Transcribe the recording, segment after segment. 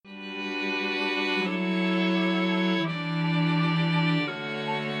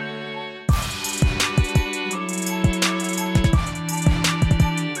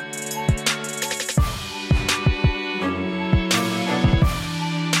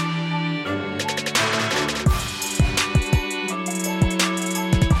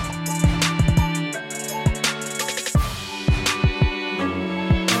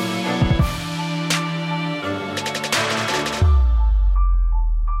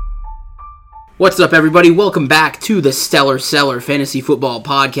What's up, everybody? Welcome back to the Stellar Seller Fantasy Football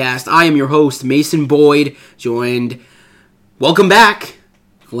Podcast. I am your host, Mason Boyd, welcome back,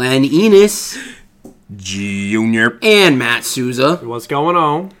 Glenn Enos, Junior, and Matt Souza. What's going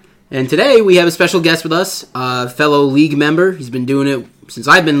on? And today we have a special guest with us, a fellow league member. He's been doing it since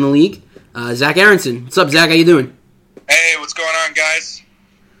I've been in the league, Zach Aronson. What's up, Zach? How you doing? Hey, what's going on, guys?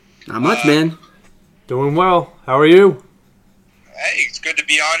 Not much, man. Doing well. How are you? Hey, it's good to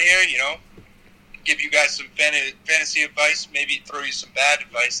be on here, give you guys some fantasy advice, maybe throw you some bad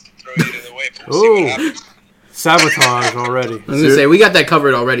advice to throw you the other way, but we'll see what happens. Sabotage already. I was going to say, we got that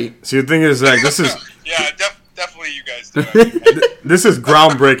covered already. See, the thing is, Zach, this is... Yeah, definitely you guys do. This is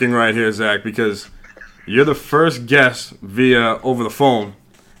groundbreaking right here, Zach, because you're the first guest via over the phone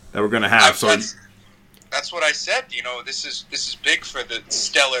that we're going to have. That's what I said. This is big for the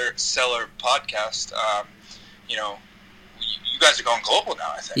Stellar Seller podcast. You guys are going global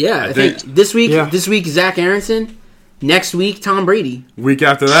now, I think. Yeah, I think this week, Zach Aronson. Next week, Tom Brady. Week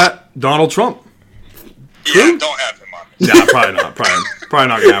after that, Donald Trump. Yeah, don't have him on. Nah, probably not. Probably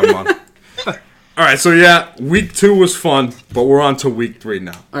not going to have him on. All right, so yeah, week 2 was fun, but we're on to week 3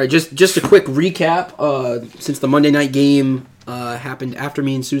 now. All right, just a quick recap. Since the Monday night game happened after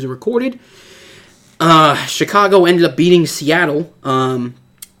me and Sousa recorded, Chicago ended up beating Seattle,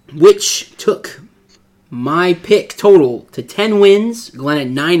 which took my pick total to 10 wins. Glenn at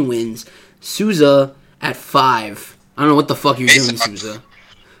 9 wins. Sousa at 5. I don't know what the fuck you're doing, Sousa.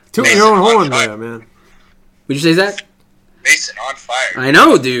 Toot your own horn there, man. What'd you say, Zach? Mason on fire. I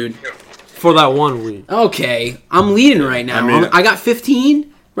know, dude. For that 1 week. Okay, I'm leading right now. I got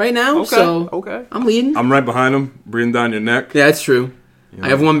 15 right now, Okay. I'm leading. I'm right behind him, breathing down your neck. Yeah, that's true. I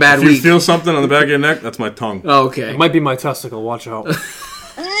have one bad If week. you feel something on the back of your neck, that's my tongue. Oh, okay. It might be my testicle. Watch out.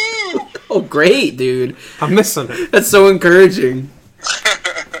 Oh, great, dude. I'm missing it. That's so encouraging.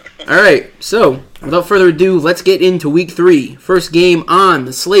 All right, so without further ado, let's get into week 3. First game on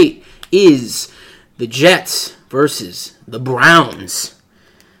the slate is the Jets versus the Browns.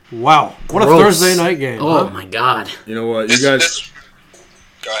 Wow. What Gross. a Thursday night game. Oh, huh? my God. You know what? Go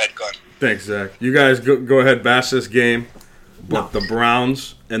ahead, Glenn. Thanks, Zach. You guys go ahead, bash this game. But the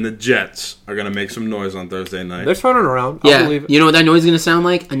Browns and the Jets are going to make some noise on Thursday night. They're turning around. Yeah, I'll believe it. you know what that noise is going to sound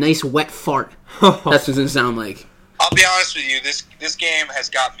like? A nice wet fart. That's what it's going to sound like. I'll be honest with you. This game has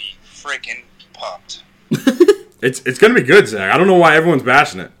got me freaking pumped. It's going to be good, Zach. I don't know why everyone's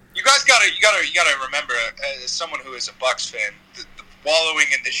bashing it. You guys gotta remember, as someone who is a Bucs fan, the wallowing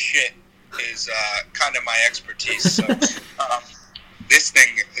in this shit is kind of my expertise. So this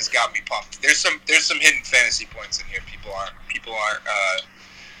thing has got me pumped. There's some hidden fantasy points in here. People aren't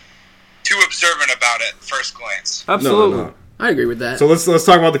too observant about it at first glance. Absolutely. No. I agree with that. So let's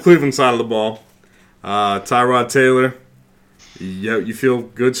talk about the Cleveland side of the ball. Tyrod Taylor. You feel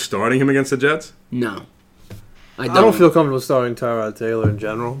good starting him against the Jets? No. I don't feel comfortable starting Tyrod Taylor in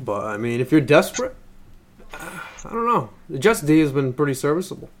general, but I mean, if you're desperate, I don't know. The Jets D has been pretty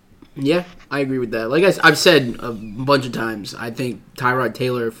serviceable. Yeah, I agree with that. Like I've said a bunch of times, I think Tyrod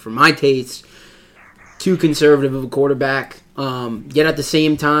Taylor, for my taste, too conservative of a quarterback. Yet at the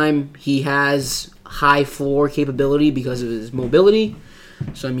same time, he has high floor capability because of his mobility.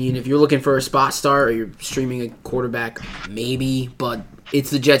 So, I mean, if you're looking for a spot start or you're streaming a quarterback, maybe. But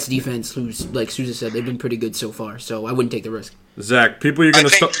it's the Jets defense who's, like Sousa said, they've been pretty good so far. So I wouldn't take the risk. Zach, people you're going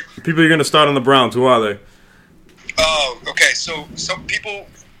to start on the Browns. Who are they? Oh, okay. So some people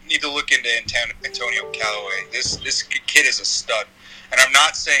need to look into Antonio Callaway. This kid is a stud, and I'm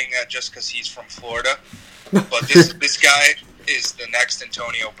not saying that just because he's from Florida, but this guy is the next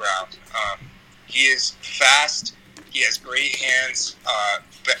Antonio Brown. He is fast. He has great hands.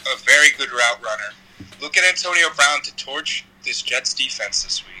 A very good route runner. Look at Antonio Brown to torch this Jets defense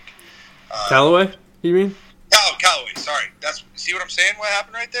this week. Callaway, you mean? Oh, Callaway. Sorry. See what I'm saying? What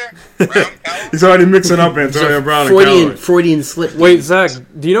happened right there? Brown, Callaway. He's already mixing up Antonio Brown and Callaway. Freudian slip. Wait, Zach,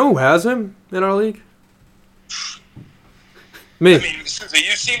 do you know who has him in our league? Me. I mean, you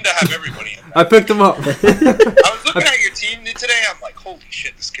seem to have everybody in that. I picked him up. I was looking at your team today. I'm like, holy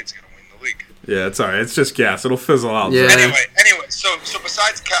shit, this kid's gonna win the league. Yeah, it's all right. It's just gas. It'll fizzle out. Yeah. Anyway, so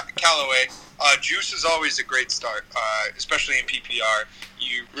besides Callaway, Juice is always a great start, especially in PPR.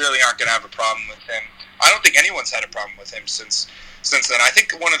 You really aren't gonna have a problem with him. I don't think anyone's had a problem with him since then. I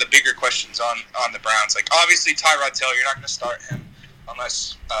think one of the bigger questions on the Browns, like obviously Tyrod Taylor, you're not gonna start him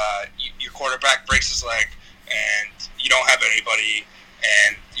unless your quarterback breaks his leg and you don't have anybody,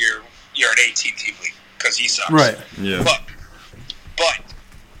 and you're an 18-team league because he sucks. Right. Yeah. But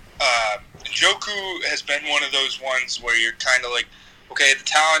Njoku has been one of those ones where you're kind of like, okay, the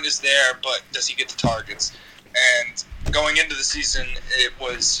talent is there, but does he get the targets? And going into the season, it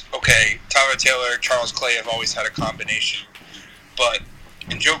was, okay, Tyler Taylor, Charles Clay have always had a combination, but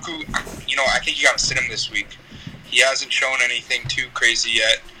Njoku, I think you got to sit him this week. He hasn't shown anything too crazy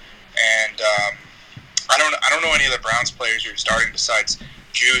yet, and I don't know any of the Browns players who are starting besides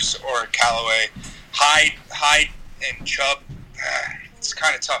Juice or Callaway. Hyde and Chubb. It's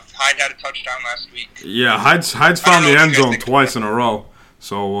kind of tough. Hyde had a touchdown last week. Yeah, Hyde's found the end zone twice in a row.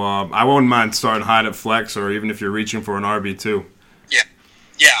 So I wouldn't mind starting Hyde at flex, or even if you're reaching for an RB2. Yeah.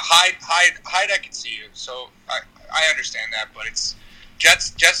 Hyde. I can see you. So I understand that, but it's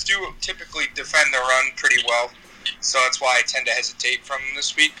Jets do typically defend the run pretty well. So that's why I tend to hesitate from them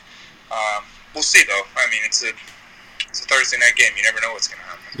this week. We'll see though. I mean, it's a Thursday night game. You never know what's going to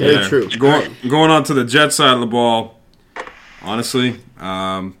happen. Very true. Going on to the Jets side of the ball. Honestly,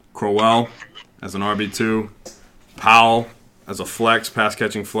 Crowell as an RB2, Powell as a flex,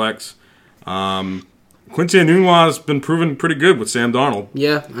 pass-catching flex. Quincy Enunwa has been proven pretty good with Sam Darnold.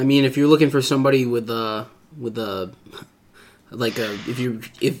 Yeah, I mean, if you're looking for somebody if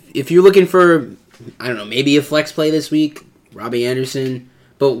you're looking for, I don't know, maybe a flex play this week, Robbie Anderson.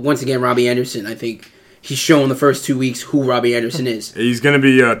 But once again, Robbie Anderson, I think he's shown the first 2 weeks who Robbie Anderson is. He's going to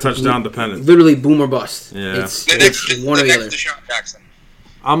be touchdown dependent. Literally boom or bust. Yeah. It's one or the other. Deshaun Jackson.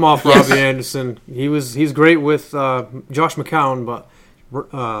 I'm off Robbie Anderson. He's great with Josh McCown, but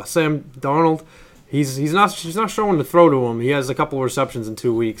Sam Darnold, he's not showing to throw to him. He has a couple of receptions in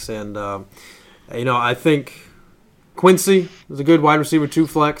 2 weeks, and I think Quincy is a good wide receiver 2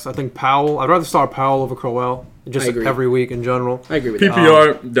 flex. I think Powell. I'd rather start Powell over Crowell just every week in general. I agree with that.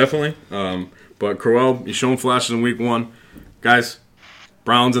 PPR definitely, but Crowell he's shown flashes in week 1. Guys,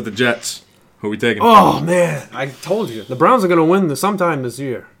 Browns at the Jets. Who are we taking? Oh, man. I told you. The Browns are going to win sometime this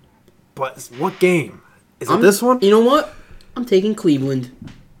year. But what game? Is it this one? You know what? I'm taking Cleveland.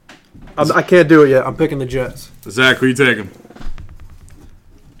 I can't do it yet. I'm picking the Jets. Zach, who are you taking?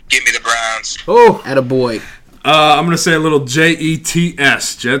 Give me the Browns. Oh. Attaboy. I'm going to say a little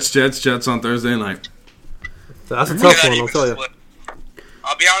Jets. Jets on Thursday night. That's a tough one, I'll tell you.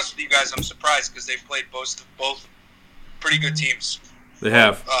 I'll be honest with you guys. I'm surprised because they've played both pretty good teams. They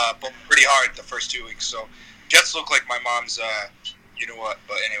have. Both pretty hard the first 2 weeks. So Jets look like my mom's, you know what.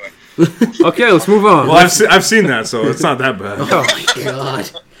 But anyway. Okay, let's move on. Well, I've seen that, so it's not that bad. Oh, my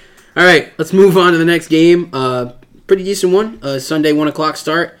God. All right, let's move on to the next game. Pretty decent one. Sunday, 1 o'clock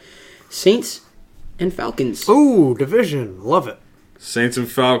start. Saints and Falcons. Ooh, division. Love it. Saints and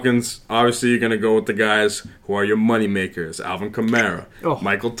Falcons, obviously you're going to go with the guys who are your money makers. Alvin Kamara,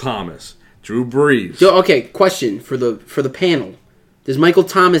 Michael Thomas, Drew Brees. Okay, question for the panel. Does Michael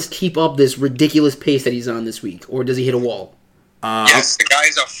Thomas keep up this ridiculous pace that he's on this week, or does he hit a wall? Yes, the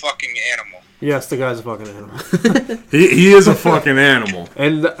guy's a fucking animal. Yes, the guy's a fucking animal. he is a fucking animal.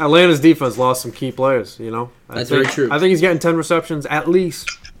 And Atlanta's defense lost some key players, That's very true. I think he's getting 10 receptions at least.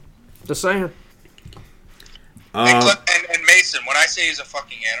 Just saying. And Mason, when I say he's a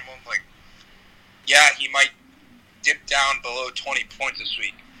fucking animal, he might dip down below 20 points this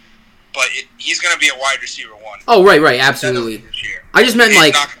week. But he's going to be a wide receiver 1. Oh, right, absolutely. I just meant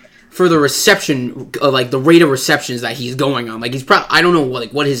for the reception, the rate of receptions that he's going on. He's probably, I don't know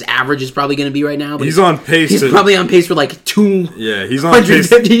what his average is probably going to be right now. But he's on pace. He's probably on pace for 2. Yeah, he's on pace.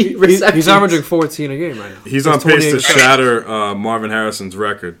 Receptions. He's averaging 14 a game right now. He's on pace to shatter Marvin Harrison's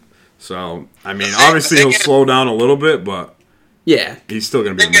record. So obviously he'll slow down a little bit, but yeah, he's still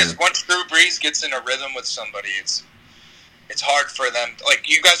going to be. The thing is, once Drew Brees gets in a rhythm with somebody, it's hard for them.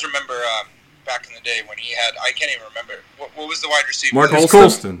 You guys remember back in the day when he had, I can't even remember what was the wide receiver? Marcus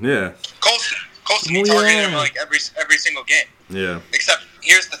Colston, yeah. Colston, he targeted him every single game. Yeah. Except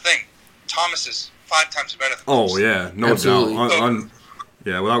here's the thing, Thomas is 5 times better than Oh Colston. yeah, no doubt.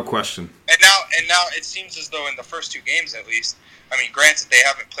 Yeah, without question. And now it seems as though in the first 2 games at least, granted they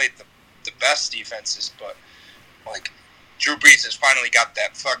haven't played the best defenses, but Drew Brees has finally got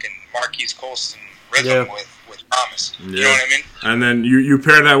that fucking Marquise Colston rhythm with Thomas. You know what I mean? And then you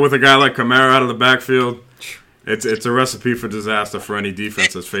pair that with a guy like Kamara out of the backfield. It's a recipe for disaster for any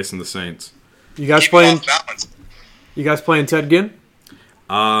defense that's facing the Saints. You guys playing Ted Ginn?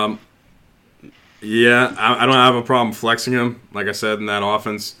 Yeah, I don't have a problem flexing him. Like I said, in that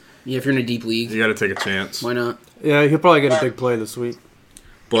offense. Yeah, if you're in a deep league, you got to take a chance. Why not? Yeah, he'll probably get a big play this week.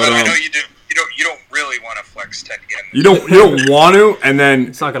 But I know you do. You don't really want to flex Ted Ginn. You don't want to, and then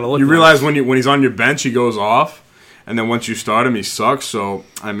it's not gonna look. You nice. realize when he's on your bench, he goes off, and then once you start him, he sucks. So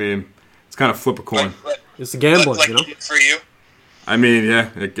it's kind of flip a coin. It's the gambling, for you.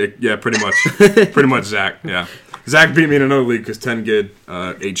 Yeah, pretty much Zach. Yeah, Zach beat me in another league because 10 Gid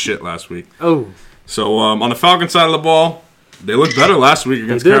ate shit last week. Oh, so on the Falcons side of the ball, they looked better last week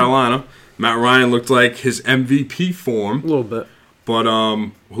against Carolina. Matt Ryan looked like his MVP form a little bit. But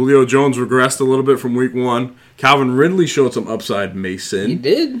Julio Jones regressed a little bit from week 1. Calvin Ridley showed some upside, Mason. He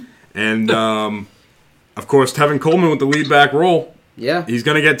did. And, of course, Tevin Coleman with the lead back role. Yeah. He's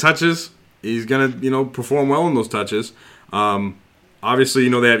going to get touches. He's going to, perform well in those touches. Obviously,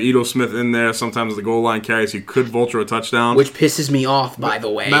 they have Ito Smith in there. Sometimes the goal line carries. He could vulture a touchdown. Which pisses me off, by the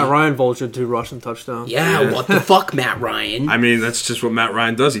way. Matt Ryan vultured 2 rushing touchdowns. Yeah, what the fuck, Matt Ryan? I mean, that's just what Matt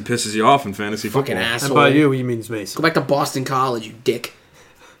Ryan does. He pisses you off in fantasy Fucking football. asshole. And by you, he means Mason. Go back to Boston College, you dick.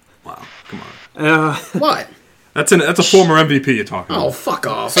 Wow, come on. What? That's a former MVP you're talking about. Oh, fuck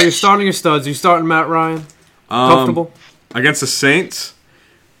off. So you're starting your studs. You starting Matt Ryan? Comfortable? Against the Saints,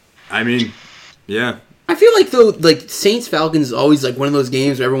 I mean, yeah. I feel like, though, Saints Falcons is always like one of those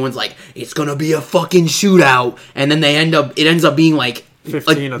games where everyone's like, it's gonna be a fucking shootout, and then it ends up being like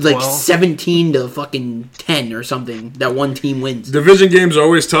 15 to 12. like 17 to fucking 10 or something. That one team wins. Division games are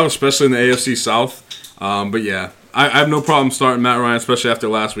always tough, especially in the AFC South. But yeah, I have no problem starting Matt Ryan, especially after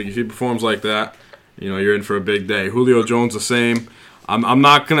last week. If he performs like that, you're in for a big day. Julio Jones the same. I'm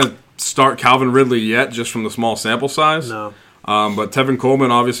not gonna start Calvin Ridley yet, just from the small sample size. No. But Tevin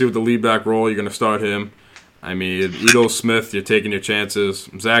Coleman, obviously with the lead back role, you're gonna start him. I mean, Ito Smith, you're taking your chances.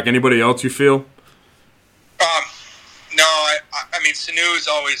 Zach, anybody else you feel? No, I mean, Sanu is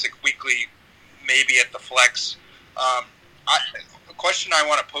always like weekly, maybe at the flex. The question I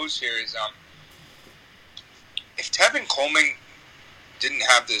want to pose here is, if Tevin Coleman didn't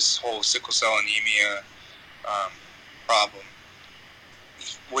have this whole sickle cell anemia problem,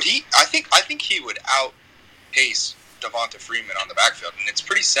 would he? I think he would outpace Devonta Freeman on the backfield, and it's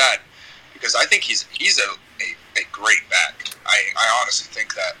pretty sad because I think he's a great back. I honestly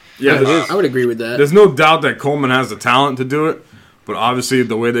think that. Yeah, I would agree with that. There's no doubt that Coleman has the talent to do it, but obviously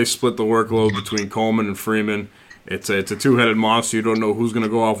the way they split the workload between Coleman and Freeman, it's a two-headed monster. You don't know who's going to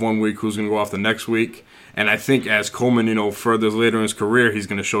go off one week, who's going to go off the next week. And I think as Coleman, furthers later in his career, he's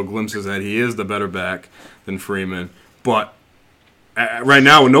going to show glimpses that he is the better back than Freeman. But right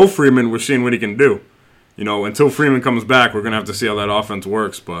now, with no Freeman, we're seeing what he can do. Until Freeman comes back, we're going to have to see how that offense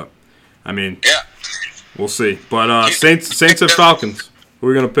works. But, I mean, yeah, we'll see. But Saints and Falcons, who are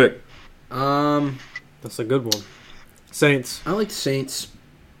we going to pick? That's a good one. Saints. I like the Saints.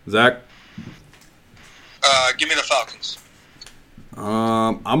 Zach? Give me the Falcons.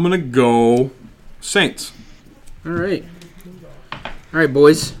 I'm going to go Saints. All right,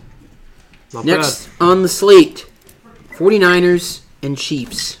 boys. Not Next on the slate, 49ers and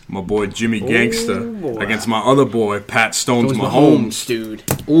Chiefs. My boy Jimmy Gangster boy. against my other boy, Pat Stones Mahomes, Mahomes. dude.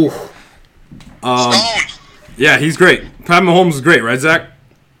 Ooh. Stone. Yeah, he's great. Pat Mahomes is great, right, Zach?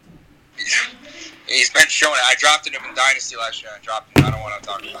 He's been showing it. I drafted him in Dynasty last year. I dropped him. I don't want to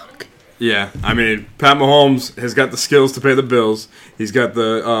talk about it. Yeah, I mean, Pat Mahomes has got the skills to pay the bills. He's got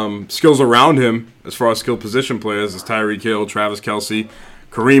the skills around him as far as skill position players as Tyreek Hill, Travis Kelce,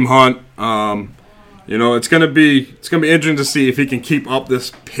 Kareem Hunt. It's gonna be interesting to see if he can keep up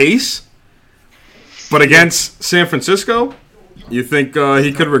this pace. But against San Francisco, you think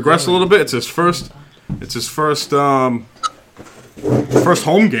he could regress a little bit? It's his first home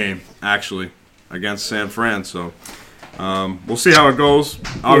game actually against San Fran. So. We'll see how it goes.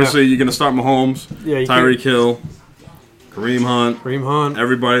 Obviously, you're going to start Mahomes, Tyreek Hill, Kareem Hunt,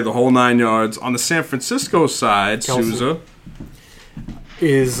 everybody, the whole 9 yards. On the San Francisco side, Souza.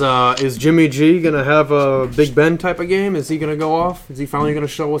 Is Jimmy G going to have a Big Ben type of game? Is he going to go off? Is he finally going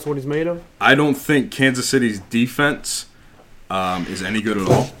to show us what he's made of? I don't think Kansas City's defense is any good at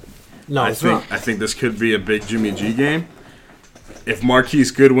all. No, I think this could be a big Jimmy G game. If Marquise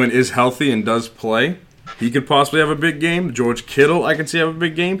Goodwin is healthy and does play, he could possibly have a big game. George Kittle, I can see have a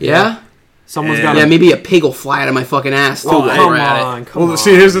big game. Yeah? Someone's got Yeah, maybe a pig will fly out of my fucking ass, too. Oh, while come we're at it. on, come on.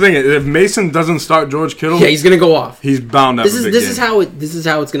 See, here's the thing. If Mason doesn't start George Kittle, Yeah, he's going to go off. he's bound to have a big This game. is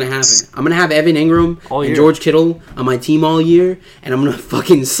how it's gonna happen. I'm gonna have Evan Ingram All and year. George Kittle on my team all year, and I'm gonna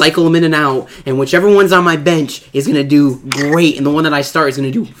fucking cycle them in and out. And whichever one's on my bench is gonna do great, and the one that I start is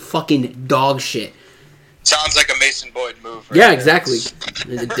gonna do fucking dog shit. Sounds like a Mason Boyd move. Right Yeah, there. exactly.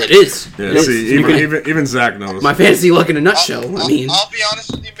 It is. Yeah, It is. see, You can- even Zach knows. my fantasy luck in a nutshell. I mean, I'll be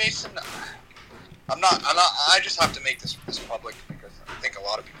honest with you, Mason. I'm not. I just have to make this public because I think a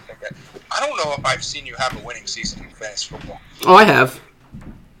lot of people think that. I don't know if I've seen you have a winning season in fantasy football. oh, I have.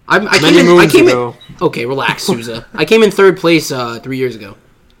 I Many came moons in. ago. Okay, relax, Souza. I came in third place 3 years ago.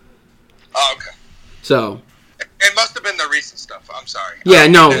 Oh, okay. So It must have been the recent stuff. I'm sorry. yeah,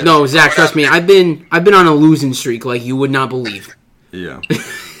 no, Zach, trust me. I've been on a losing streak like you would not believe. Yeah.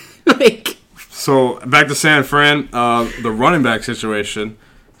 Like. So back to San Fran, the running back situation.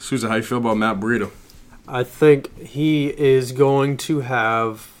 Sousa, how you feel about Matt Breida? I think he is going to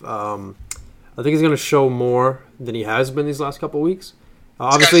have I think he's going to show more than he has been these last couple of weeks.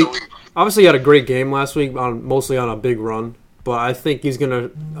 This guy's Obviously, he had a great game last week, mostly on a big run. But I think he's going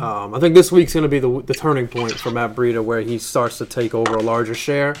to. I think this week's going to be the turning point for Matt Breida, where he starts to take over a larger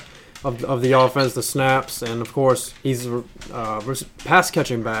share of the offense, the snaps, and of course he's pass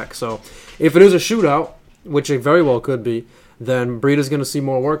catching back. So if it is a shootout, which it very well could be, then Breida's going to see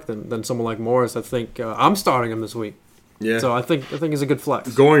more work than someone like Morris. I think I'm starting him this week. Yeah. So I think he's a good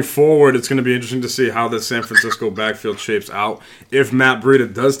flex. Going forward, it's going to be interesting to see how the San Francisco backfield shapes out. If Matt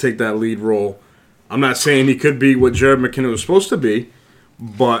Breida does take that lead role, I'm not saying he could be what Jared McKinnon was supposed to be,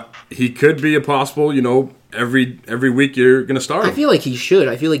 but he could be a possible, every week you're going to start him. I feel like he should.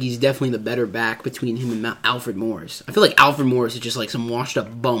 I feel like he's definitely the better back between him and Alfred Morris. I feel like Alfred Morris is just like some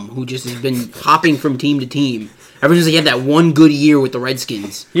washed-up bum who just has been hopping from team to team ever since he had that one good year with the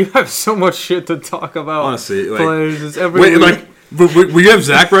Redskins. You have so much shit to talk about. Honestly, players every week. We have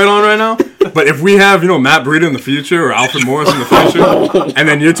Zach right on right now, but if we have, Matt Breida in the future or Alfred Morris in the future, and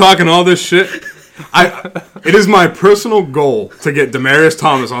then you're talking all this shit, it is my personal goal to get Demaryius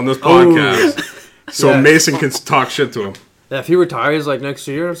Thomas on this podcast so Mason can talk shit to him. Yeah, if he retires like next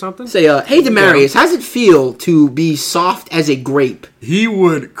year or something. Say, hey Demaryius, how's it feel to be soft as a grape? He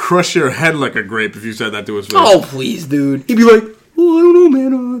would crush your head like a grape if you said that to his face. Oh, please, dude. He'd be like, oh, I don't know,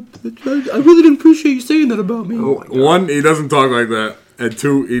 man. I really didn't appreciate you saying that about me. One, he doesn't talk like that. And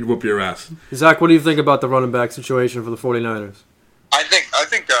two, he'd whoop your ass. Zach, what do you think about the running back situation for the 49ers? I think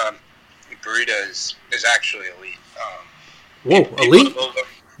Breida is actually elite. Whoa, elite?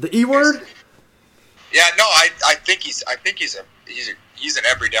 The E word? Yeah, no, I think he's an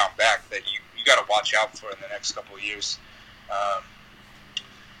every down back that you got to watch out for in the next couple of years.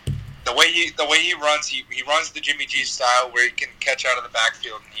 The way he runs, he runs the Jimmy G style where he can catch out of the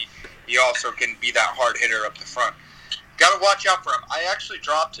backfield, and he also can be that hard hitter up the front. Got to watch out for him. I actually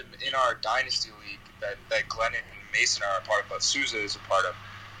dropped him in our dynasty league that Glenn and Mason are a part of, but Souza is a part of.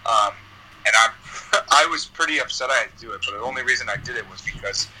 And I was pretty upset I had to do it, but the only reason I did it was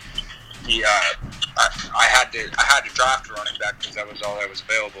because I had to draft a running back because that was all that was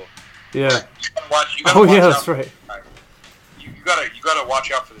available. Yeah. You gotta watch that's right. You gotta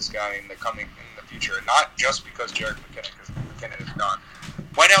watch out for this guy in the future, and not just because Jerick McKinnon, because McKinnon is gone.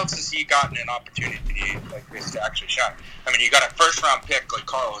 When else has he gotten an opportunity like this to actually shine? I mean, you got a first round pick like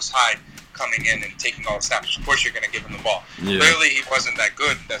Carlos Hyde coming in and taking all the snaps. Of course, you're going to give him the ball. Yeah. Clearly, he wasn't that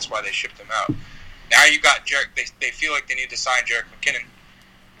good. That's why they shipped him out. Now you got Jerick. They feel like they need to sign Jerick McKinnon.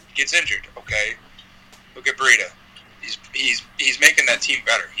 Gets injured. Okay, look at Breida. He's making that team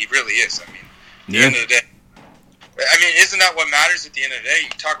better. He really is. I mean, at the end of the day. I mean, isn't that what matters at the end of the day? You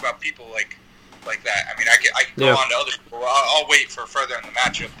talk about people like that. I mean, I can go on to other people. I'll wait for further in the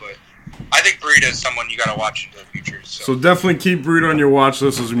matchup, but I think Breida is someone you got to watch into the future. So definitely keep Breida on your watch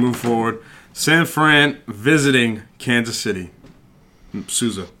list as we move forward. San Fran visiting Kansas City.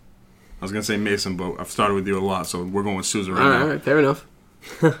 Souza. I was going to say Mason, but I've started with you a lot, so we're going with Souza right now. All right, fair enough.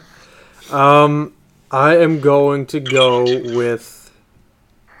 I am going to go with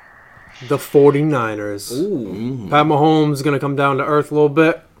the 49ers. Ooh. Pat Mahomes is going to come down to earth a little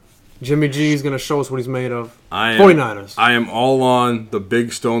bit. Jimmy G is going to show us what he's made of. 49ers. I am all on the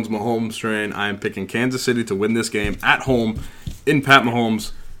Big Stones Mahomes train. I am picking Kansas City to win this game at home in Pat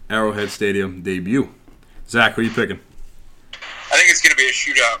Mahomes' Arrowhead Stadium debut. Zach, who are you picking? I think it's going to be a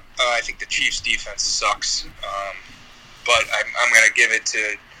shootout. I think the Chiefs' defense sucks. But I'm going to give it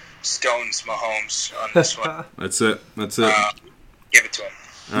to Stones Mahomes on this one. That's it. Give it to him.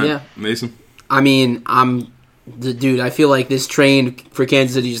 All right. Yeah. Mason? I mean, dude, I feel like this train for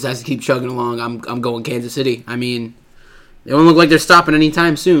Kansas City just has to keep chugging along. I'm going Kansas City. I mean, they don't look like they're stopping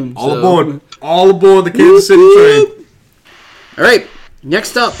anytime soon. All aboard the Kansas City train. All right,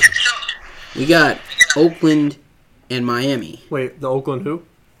 next up, we got Oakland and Miami. Wait, the Oakland who?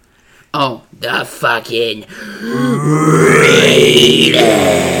 Oh, the fucking Raiders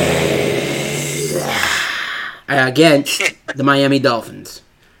against the Miami Dolphins.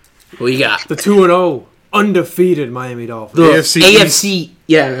 Who you got? The 2-0. Undefeated Miami Dolphins. The AFC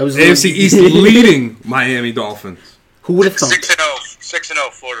AFC East leading Miami Dolphins. Who would have thought?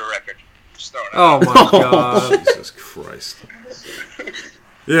 6-0 Florida record. Just throwing it Oh out. my God. Jesus Christ.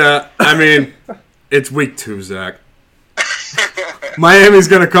 Yeah, I mean, it's week 2, Zach. Miami's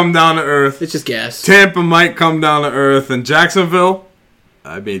going to come down to earth. It's just gas. Tampa might come down to earth. And Jacksonville,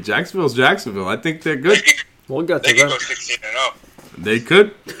 I mean, Jacksonville's Jacksonville. I think they're good. We'll get They to can that. go 16-0. They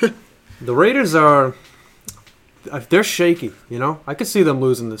could. The Raiders are... They're shaky, you know? I could see them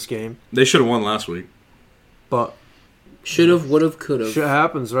losing this game. They should have won last week. But... Should have, would have, could have. Shit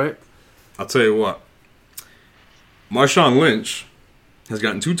happens, right? I'll tell you what. Marshawn Lynch has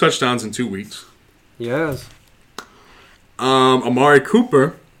gotten 2 touchdowns in 2 weeks. Yes. Amari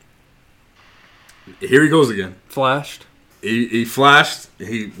Cooper. Here he goes again. Flashed. He flashed.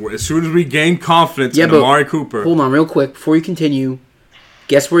 As soon as we gained confidence Yeah, in but Amari Cooper. Hold on real quick. Before you continue,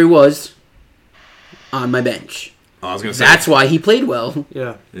 guess where he was? On my bench. I was going to say. That's why he played well.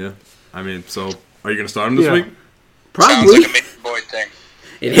 Yeah. Yeah. I mean, so are you going to start him this Yeah. week? Sounds Probably. like a Mason Boyd thing.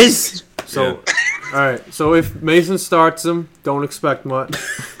 It is. So, Yeah. all right. So if Mason starts him, don't expect much.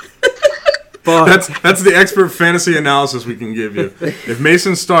 But That's the expert fantasy analysis we can give you. If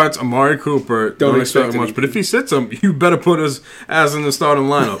Mason starts Amari Cooper, don't expect expect much. anything. But if he sits him, you better put his ass in the starting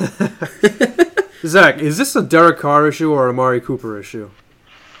lineup. Zach, is this a Derek Carr issue or a Amari Cooper issue?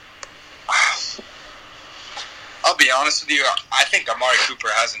 I'll be honest with you. I think Amari Cooper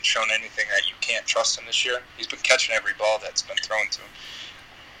hasn't shown anything that you can't trust him this year. He's been catching every ball that's been thrown to him.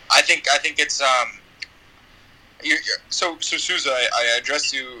 I think it's so Souza. I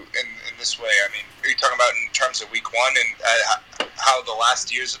address you in this way. I mean, are you talking about in terms of week one and how the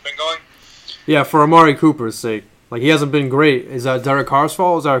last years have been going? Yeah, for Amari Cooper's sake. Like, he hasn't been great. Is that Derek Carr's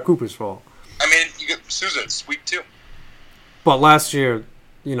fault or is that Cooper's fault? I mean, you get Souza. It's week two. But last year,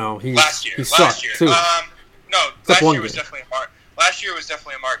 he Last year. sucked too. No, Except last one year was game.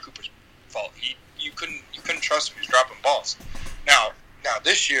 definitely Amari Cooper's fault. You couldn't trust him. He was dropping balls. Now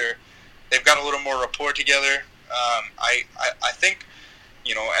this year they've got a little more rapport together. I think,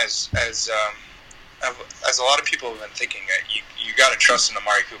 as a lot of people have been thinking that you got to trust in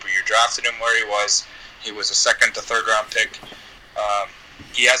Amari Cooper. You drafted him where he was. He was a second to third round pick.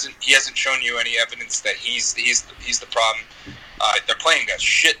 He hasn't shown you any evidence that he's the problem. They're playing a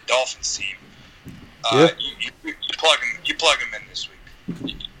shit Dolphins team. Yeah. You plug him in this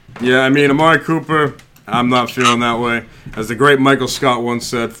week. Yeah, I mean, Amari Cooper, I'm not feeling that way. As the great Michael Scott once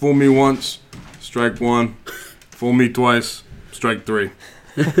said, fool me once, strike one. Fool me twice, strike three.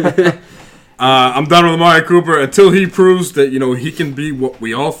 I'm done with Amari Cooper until he proves that, he can be what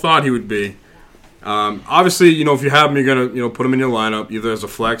we all thought he would be. Obviously, if you have him, you're going to, put him in your lineup, either as a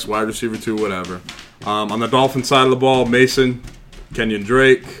flex, wide receiver 2, whatever. On the Dolphin side of the ball, Mason, Kenyon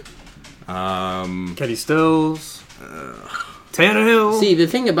Drake, Kenny Stills, Tannehill. See, the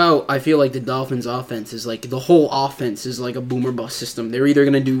thing about, I feel like the Dolphins' offense is like the whole offense is like a boomer bust system. They're either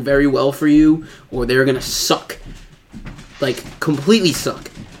going to do very well for you or they're going to suck. Like, completely suck.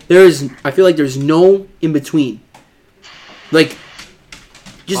 I feel like there's no in between. Like,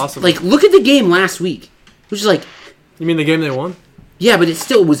 just, Awesome. like, look at the game last week. Which is like, You mean the game they won? yeah, but it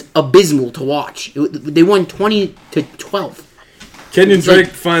still was abysmal to watch. They won 20-12. Kenyon It's Drake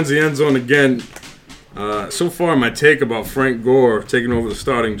like- finds the end zone again. So far, my take about Frank Gore taking over the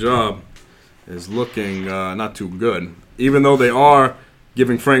starting job is looking not too good. Even though they are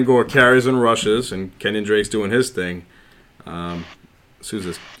giving Frank Gore carries and rushes, and Kenyon Drake's doing his thing.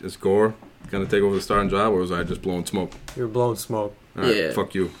 Susan, is Gore going to take over the starting job, or was I just blowing smoke? You're blowing smoke. All right, Yeah.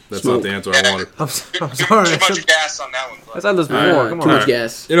 fuck you. That's Smoke. not the answer I wanted. I'm Too sorry. much gas on that one. I Bud. said this before. Alright, Come Too on. much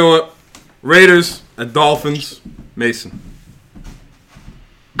gas. You know what? Raiders at Dolphins. Mason.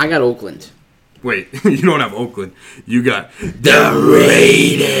 I got Oakland. Wait, you don't have Oakland. You got The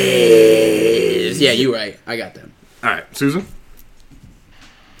Raiders. Yeah, you're right. I got them. All right, Susan.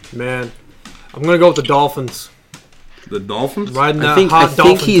 Man, I'm gonna go with the Dolphins. The Dolphins. Riding I that think hot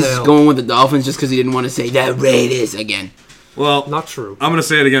Dolphin he's tail. going with the Dolphins just because he didn't want to say the Raiders again. Well, Not true. I'm gonna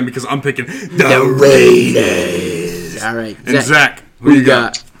say it again because I'm picking The Raiders. All right. And Zach, who you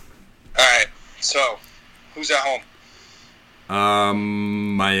got? All right. So, who's at home?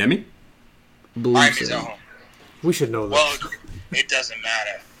 Miami. Believe Miami's so. at home. We should know this. Well, it doesn't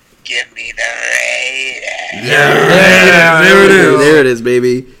matter. Give me the Raiders. Yeah, there it is. There it is,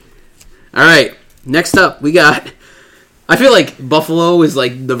 baby. All right. Next up, we got. I feel like Buffalo is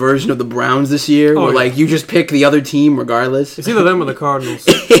like the version of the Browns this year, Oh, where yeah. like you just pick the other team regardless. It's either them or the Cardinals.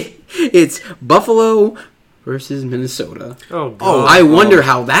 It's Buffalo versus Minnesota. Oh, God. I wonder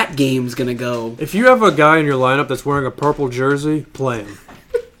how that game's gonna go. If you have a guy in your lineup that's wearing a purple jersey, play him.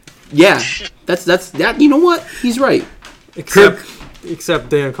 Yeah, that's that. You know what? He's right. Except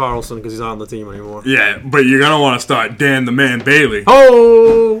Dan Carlson because he's not on the team anymore. Yeah, but you're gonna want to start Dan the Man Bailey.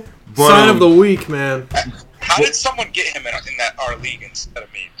 Oh, But, sign of the week, man. How did someone get him in that our league instead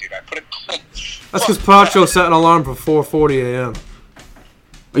of me, dude? I put it. That's because Pacho set an alarm for 4:40 a.m.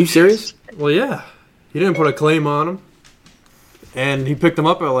 Are you serious? Well, yeah, he didn't put a claim on him, and he picked him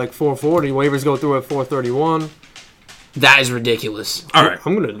up at like 4:40. Waivers go through at 4:31. That is ridiculous. All right,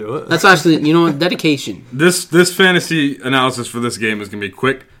 I'm gonna do it. That's actually, you know what? Dedication. this fantasy analysis for this game is gonna be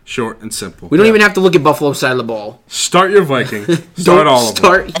quick, short, and simple. We don't even have to look at Buffalo's side of the ball. Start your Viking. Start Don't all of them.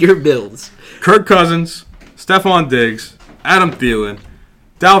 start your Bills. Kirk Cousins, Stephon Diggs, Adam Thielen,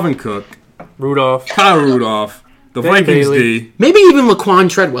 Dalvin Cook, Rudolph. Kyle Rudolph, the Dan Vikings Bailey. D. Maybe even Laquan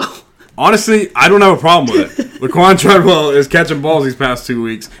Treadwell. Honestly, I don't have a problem with it. Laquan Treadwell is catching balls these past 2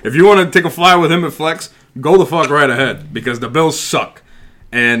 weeks. If you want to take a flyer with him at flex, go the fuck right ahead because the Bills suck.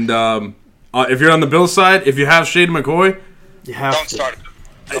 And if you're on the Bills side, if you have Shade McCoy, You have Don't to. start him.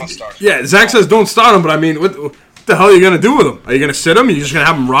 Don't start him. yeah, Zach says don't start him, but I mean, what the hell are you going to do with him? Are you going to sit him? Are you just going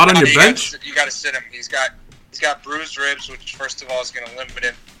to have him rot on your bench? You got to sit him. He's got bruised ribs, which first of all is going to limit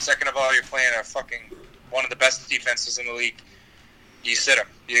him. Second of all, you're playing one of the best defenses in the league. You sit him.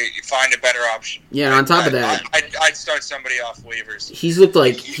 You find a better option. Yeah, and on top of that, I'd start somebody off waivers. he's looked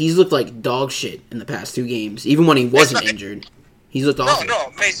like dog shit in the past 2 games. Even when he wasn't injured, he's looked awful.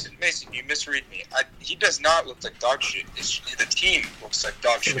 No, Mason, you misread me. He does not look like dog shit. The team looks like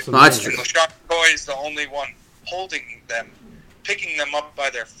dog shit. No, that's true. And LeSean McCoy is the only one holding them, picking them up by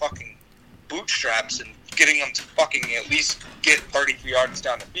their fucking bootstraps and getting them to fucking at least get 33 yards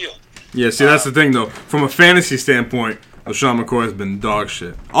down the field. Yeah, see, that's the thing, though. From a fantasy standpoint, LeSean McCoy has been dog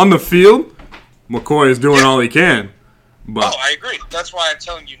shit. On the field, McCoy is doing all he can. But Oh, I agree. That's why I'm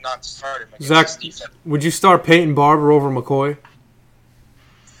telling you not to start him against Zach, this defense. would you start Peyton Barber over McCoy?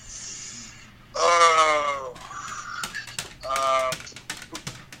 Oh,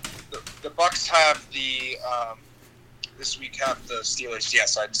 the Bucks have this week have the Steelers.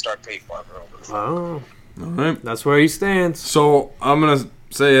 Yes, I'd start Peyton Barber over. Oh, all right. that's where he stands. So I'm going to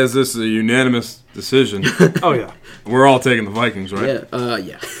say, as this is a unanimous decision, Oh, yeah. we're all taking the Vikings, right?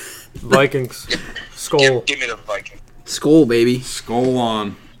 Yeah. Vikings. Skull. Give me the Viking. Skull, baby. Skull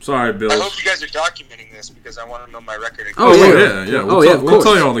on. Sorry, I Bills. hope you guys are documenting this because I want to know my record. Again. Oh, yeah. Yeah. Oh, yeah, of We'll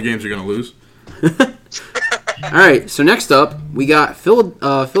tell course. you all the games you're going to lose. All right, so next up, we got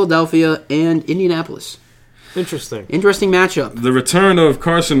Philadelphia and Indianapolis. Interesting. Interesting matchup. The return of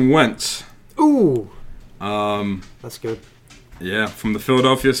Carson Wentz. Ooh. That's good. Yeah, from the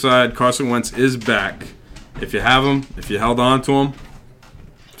Philadelphia side, Carson Wentz is back. If you have him, if you held on to him,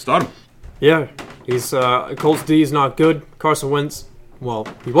 start him. Yeah. He's Colts D is not good. Carson Wentz, well,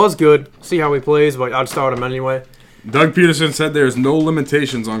 he was good. See how he plays, but I'd start him anyway. Doug Peterson said there's no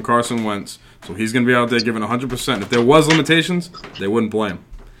limitations on Carson Wentz, so he's going to be out there giving 100%. If there was limitations, they wouldn't play him.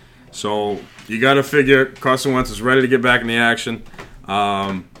 So you got to figure Carson Wentz is ready to get back in the action.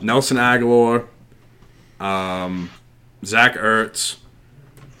 Nelson Aguilar, Zach Ertz,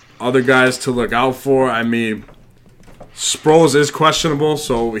 other guys to look out for. I mean, Sproles is questionable,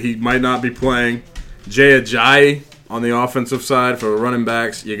 so he might not be playing. Jay Ajayi on the offensive side for running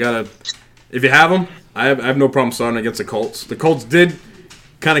backs. You got to, if you have them, I have no problem starting against the Colts. The Colts did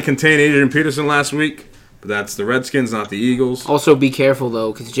kind of contain Adrian Peterson last week, but that's the Redskins, not the Eagles. Also, be careful,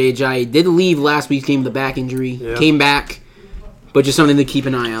 though, because Jay Ajayi did leave last week's game with a back injury. Yeah. Came back, but just something to keep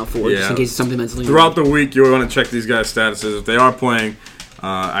an eye out for, just Yeah. in case it's something that's lingering. Throughout the week, you want to check these guys' statuses. If they are playing,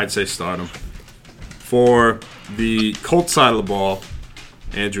 I'd say start them. For the Colts side of the ball,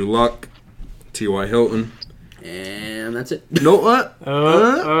 Andrew Luck, T.Y. Hilton. And that's it. No, what?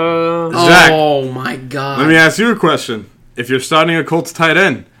 Zach, Oh, my God. let me ask you a question. If you're starting a Colts tight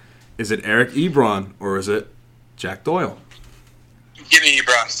end, is it Eric Ebron or is it Jack Doyle? Give me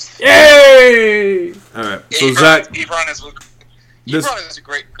Ebron. Yay! All right. So, Zach, Ebron is a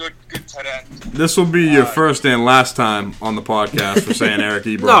good tight end. this will be your first and last time on the podcast for saying Eric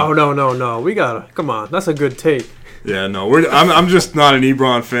Ebron. No. We gotta. Come on. That's a good take. Yeah, no. I'm just not an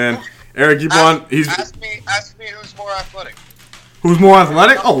Ebron fan. Eric Ebron, he's Ask me who's more athletic. who's more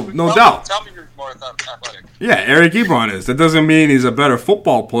athletic? Oh, no doubt. Tell me who's more athletic. Yeah, Eric Ebron is. That doesn't mean he's a better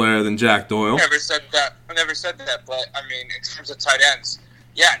football player than Jack Doyle. I never said that, but I mean, in terms of tight ends,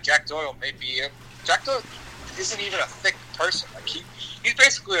 yeah, Jack Doyle may be. Jack Doyle isn't even a thick person. Like he's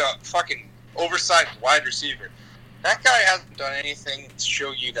basically a fucking oversized wide receiver. That guy hasn't done anything to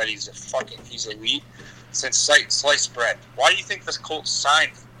show you that he's elite since sliced bread. Why do you think this Colts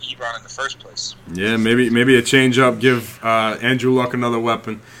signed Ebron in the first place? Yeah, maybe a change up. Give Andrew Luck another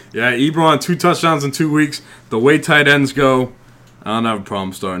weapon. Yeah, Ebron 2 touchdowns in 2 weeks. The way tight ends go, I don't have a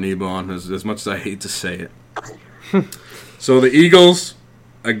problem starting Ebron as much as I hate to say it. So the Eagles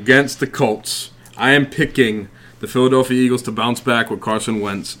against the Colts. I am picking the Philadelphia Eagles to bounce back with Carson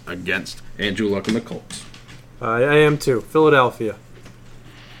Wentz against Andrew Luck and the Colts. I am too. Philadelphia.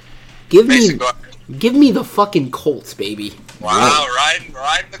 Give Basically, me the fucking Colts, baby. wow,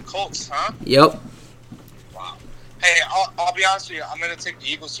 riding the Colts, huh? Yep. Wow. Hey, I'll be honest with you. I'm going to take the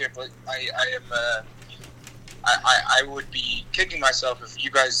Eagles here, but I would be kicking myself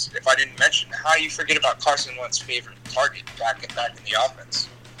if I didn't mention how you forget about Carson Wentz's favorite target back in the offense.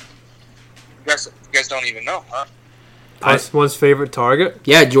 You guys don't even know, huh? One's favorite target.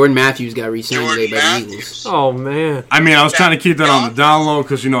 Yeah, Jordan Matthews got re-signed Jordan today by the Matthews. Eagles. Oh man. I mean, I was trying to keep that on the down low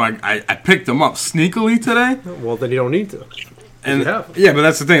because I picked him up sneakily today. Well, then you don't need to. And You have. yeah, but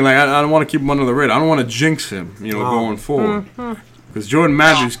that's the thing. Like, I don't want to keep him under the radar. I don't want to jinx him, going forward. Because Jordan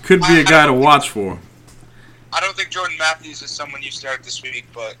Matthews could be a guy to watch for. I don't think Jordan Matthews is someone you start this week,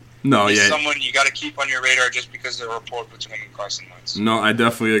 but No, he's yeah, someone you got to keep on your radar just because of the rapport between him and Carson Wentz. no, I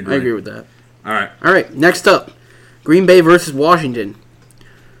definitely agree. I agree with that. All right, All right, next up, Green Bay versus Washington.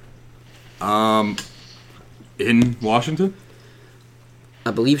 in Washington.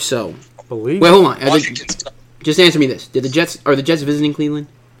 I believe so. Believe. Wait, hold on. Washington's Just answer me this: are the Jets visiting Cleveland?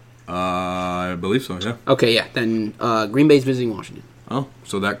 I believe so. Yeah. Okay, yeah. Then Green Bay's visiting Washington. Oh,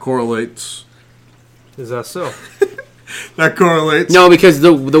 so that correlates. Is that so? That correlates. No, because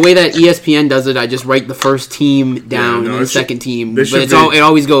the way that ESPN does it, I just write the first team down and then the it should- second team, they but should it be-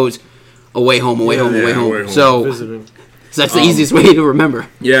 always goes away home, away home, yeah, away home. away home. So Visiting. that's the easiest way to remember.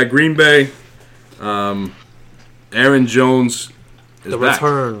 Yeah, Green Bay. Aaron Jones is The back,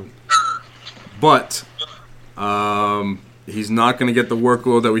 return. but he's not going to get the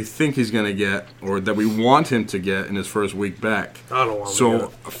workload that we think he's going to get, or that we want him to get in his first week back. I don't want to. So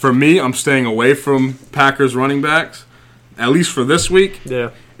for me, I'm staying away from Packers running backs, at least for this week.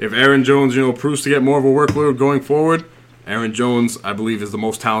 Yeah. If Aaron Jones, proves to get more of a workload going forward, Aaron Jones, I believe, is the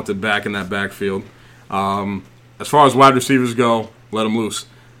most talented back in that backfield. As far as wide receivers go, let him loose.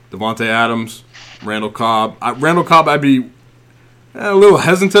 Devontae Adams, Randall Cobb. Randall Cobb, I'd be a little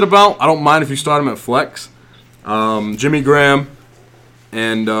hesitant about. I don't mind if you start him at flex. Jimmy Graham,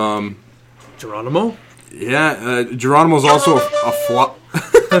 and Geronimo. Geronimo's also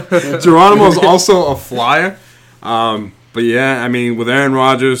Geronimo's also a flyer. But yeah, I mean, with Aaron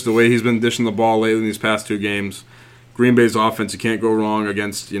Rodgers, the way he's been dishing the ball lately in these past two games, Green Bay's offense, you can't go wrong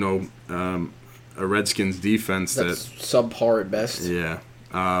against a Redskins defense That's subpar at best. Yeah.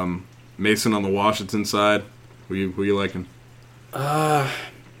 Mason on the Washington side. Who you liking?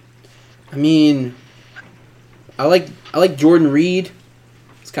 I mean, I like Jordan Reed.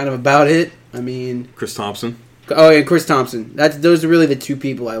 It's kind of about it. I mean, Chris Thompson. oh yeah, Chris Thompson. Those are really the two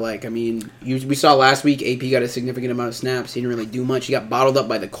people I like. I mean, we saw last week AP got a significant amount of snaps. He didn't really do much. He got bottled up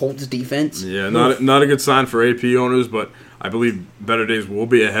by the Colts defense. Yeah, not a good sign for AP owners, but I believe better days will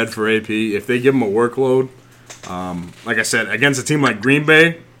be ahead for AP if they give him a workload. Like I said, against a team like Green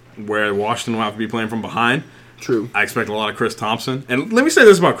Bay, where Washington will have to be playing from behind, True. I expect a lot of Chris Thompson. And let me say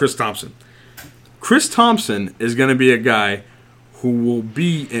this about Chris Thompson. Chris Thompson is going to be a guy who will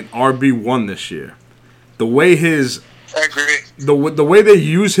be an RB1 this year. The way I agree. the way they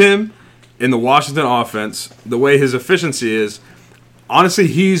use him in the Washington offense, the way his efficiency is, honestly,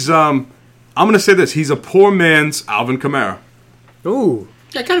 he's I'm going to say this, he's a poor man's Alvin Kamara. Ooh.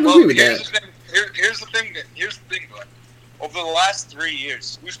 I kind of agree with here's that. the thing. Here's the thing, Glenn. Over the last 3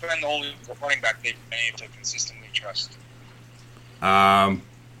 years, who's been the only running back they've been able to consistently trust?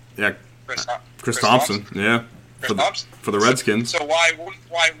 Yeah, Chris Thompson. Yeah, Chris Thompson. for the Redskins. So why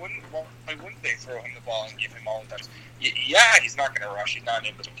wouldn't they throw him the ball and give him all the touches? Yeah, he's not going to rush. He's not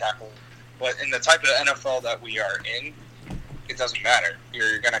able to tackle. But in the type of NFL that we are in, it doesn't matter.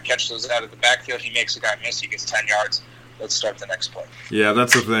 You're going to catch those out of the backfield. He makes a guy miss. He gets 10 yards. Let's start the next play. Yeah,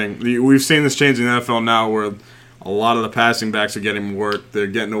 that's the thing. We've seen this change in the NFL now, where a lot of the passing backs are getting work. They're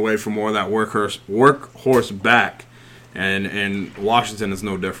getting away from more of that workhorse back, and Washington is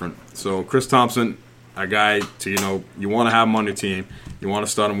no different. So Chris Thompson, a guy to you want to have him on your team. You want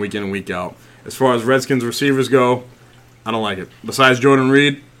to start him week in and week out. As far as Redskins receivers go, I don't like it. Besides Jordan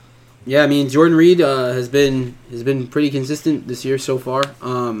Reed. Yeah, I mean Jordan Reed has been pretty consistent this year so far.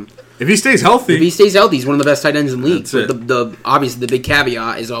 If he stays healthy, If he stays healthy, he's one of the best tight ends in the league. That's But the obviously the big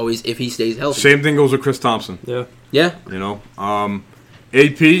caveat is always if he stays healthy. same thing goes with Chris Thompson. Yeah. Yeah,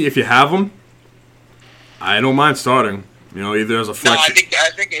 AP, if you have him, I don't mind starting. Either as a No, flex. I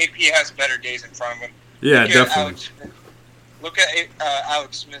think AP has better days in front of him. Yeah, Look at definitely. Alex Smith. Look at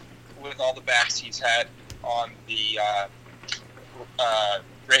Alex Smith with all the backs he's had on the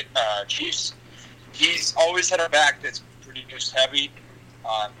Chiefs. He's always had a back that's produced heavy.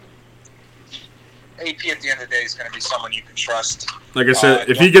 AP at the end of the day is going to be someone you can trust. Like I said,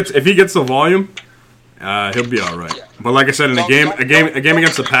 if he gets the volume, he'll be all right. Yeah. But like I said, in a Don't- game don't-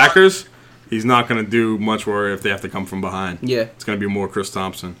 against the Packers, he's not going to do much where if they have to come from behind. yeah. It's going to be more Chris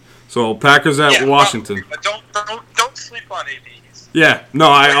Thompson. So Packers at Yeah, Washington. But don't sleep on AP. Yeah, no,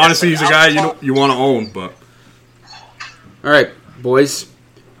 honestly he's a guy you want to own, but All right, boys.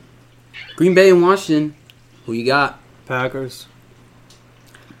 Green Bay and Washington. Who you got? Packers.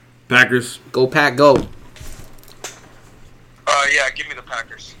 Packers. Go Pack, go. Yeah, give me the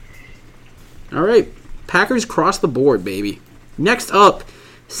Packers. All right, Packers cross the board, baby. Next up,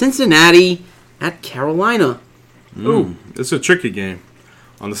 Cincinnati at Carolina. Ooh, it's a tricky game.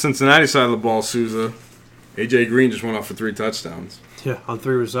 On the Cincinnati side of the ball, Souza, A.J. Green just went off for 3 touchdowns. Yeah, on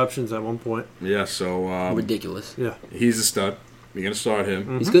 3 receptions at one point. Yeah, so Ridiculous. Yeah. he's a stud. You're going to start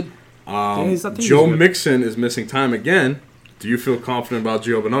him. He's good. he's Joe good. Mixon is missing time again. Do you feel confident about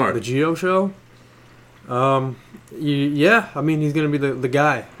Gio Bernard? The Geo show? Yeah, I mean, he's going to be the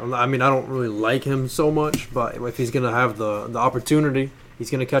guy. I mean, I don't really like him so much, but if he's going to have the opportunity, he's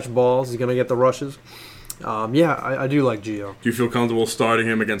going to catch balls, he's going to get the rushes. Yeah, I do like Gio. Do you feel comfortable starting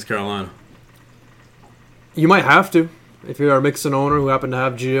him against Carolina? You might have to. If you're a Mixon owner who happen to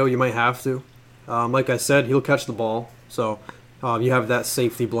have Gio, you might have to. Like I said, he'll catch the ball. So you have that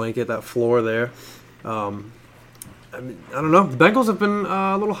safety blanket, that floor there. I mean, I don't know. The Bengals have been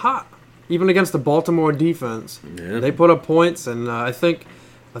a little hot, even against the Baltimore defense. Yeah. They put up points, and I think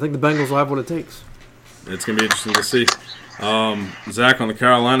the Bengals will have what it takes. It's going to be interesting to see. Zach, on the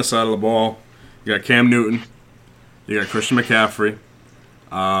Carolina side of the ball, you got Cam Newton. You got Christian McCaffrey.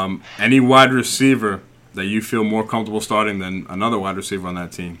 Any wide receiver that you feel more comfortable starting than another wide receiver on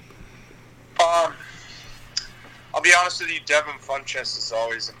that team? I'll be honest with you, Devin Funchess is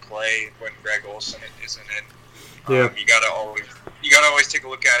always in play when Greg Olsen isn't in. Yeah. You gotta always take a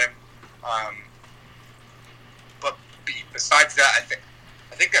look at him. But besides that,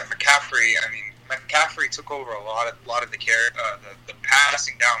 I think that McCaffrey. I mean, McCaffrey took over a lot of the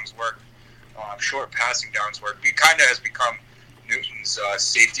passing downs work, short passing downs work. He kind of has become Newton's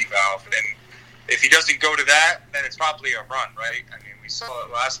safety valve, and if he doesn't go to that, then it's probably a run, right? I mean, we saw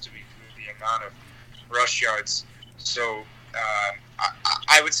it last week with the amount of rush yards. So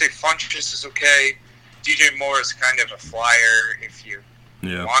I would say Funchess is okay. DJ Moore is kind of a flyer. If you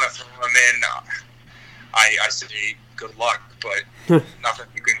want to throw him in, I say good luck, but nothing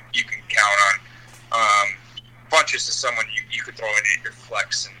you can count on. Funchess is someone you could throw in at your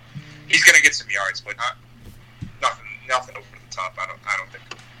flex, and he's going to get some yards, but nothing over the top. I don't think.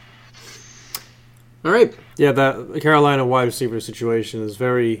 All right. Yeah, that Carolina wide receiver situation is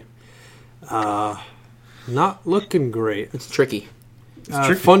very not looking great. It's tricky.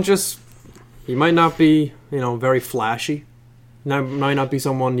 Funchess, he might not be, very flashy. Might not be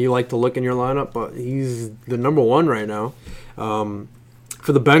someone you like to look in your lineup, but he's the number one right now.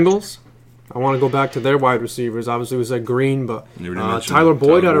 For the Bengals, I want to go back to their wide receivers. Obviously, we said Green, but Tyler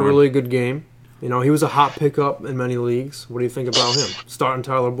Boyd had a really good game. He was a hot pickup in many leagues. What do you think about him? Starting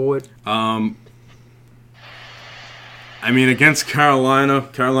Tyler Boyd? I mean, against Carolina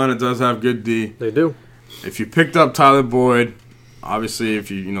does have good D. They do. If you picked up Tyler Boyd, obviously,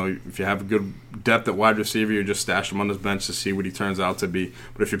 if you have a good depth at wide receiver, you just stash him on his bench to see what he turns out to be.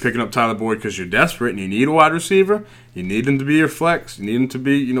 But if you're picking up Tyler Boyd because you're desperate and you need a wide receiver, you need him to be your flex, you need him to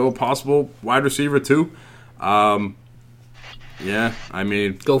be, a possible wide receiver too. Yeah, I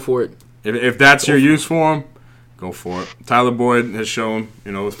mean, Go for it. If that's your use for him, go for it. Tyler Boyd has shown,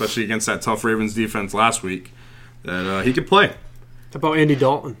 especially against that tough Ravens defense last week, that he could play. How about Andy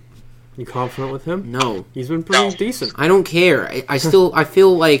Dalton? You confident with him? No. He's been pretty decent. I don't care. I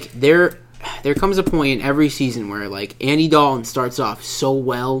feel like there comes a point in every season where like Andy Dalton starts off so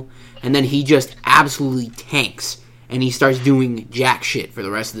well and then he just absolutely tanks and he starts doing jack shit for the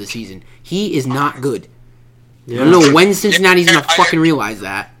rest of the season. He is not good. Yeah. I don't know when Cincinnati's gonna fucking realize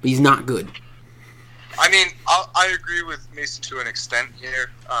that, but he's not good. I mean, I agree with Mason to an extent here.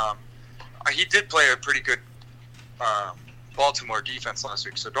 He did play a pretty good Baltimore defense last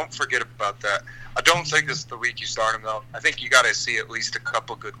week, so don't forget about that. I don't think this is the week you start him, though. I think you got to see at least a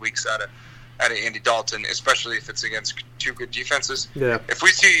couple good weeks out of Andy Dalton, especially if it's against two good defenses. Yeah. If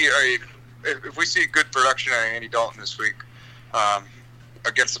we see good production out of Andy Dalton this week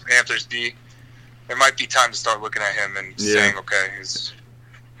against the Panthers D, it might be time to start looking at him and saying, okay, is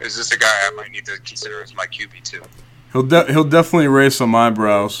this a guy I might need to consider as my QB too? He'll definitely raise some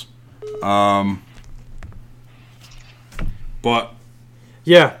eyebrows. But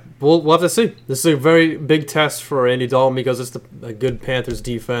yeah, we'll have to see. This is a very big test for Andy Dalton because it's a good Panthers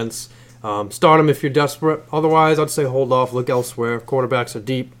defense. Start him if you're desperate. Otherwise, I'd say hold off, look elsewhere. Quarterbacks are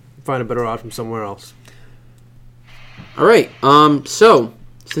deep. Find a better option somewhere else. All right. So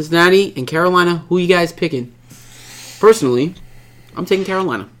Cincinnati and Carolina, who you guys picking? Personally, I'm taking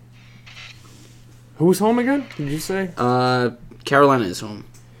Carolina. Who's home again? Did you say? Carolina is home.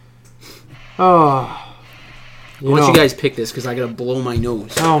 Oh. I want you guys pick this because I gotta blow my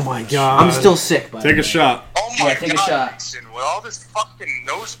nose. Oh my god. I'm still sick. By take a shot. Oh my take a god, shot. Mason, with all this fucking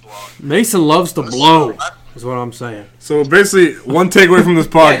nose blowing. Mason loves to blow, is what I'm saying. So basically, one takeaway from this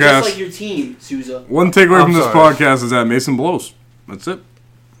podcast. Yeah, just like your team, Souza. One takeaway from this sorry. podcast is that Mason blows. That's it.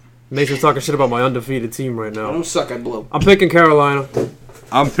 Mason's talking shit about my undefeated team right I now. don't suck, I blow. I'm picking Carolina.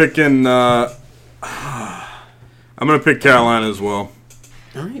 I'm picking. I'm gonna pick Carolina as well.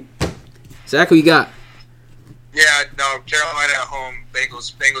 All right. Zach, who you got? Yeah, no, Carolina at home.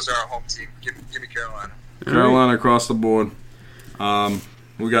 Bengals are our home team. Give me Carolina. Carolina across the board.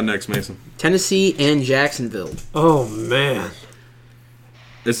 We got next, Mason. Tennessee and Jacksonville. Oh, man.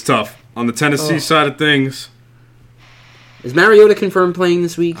 It's tough on the Tennessee side of things. Is Mariota confirmed playing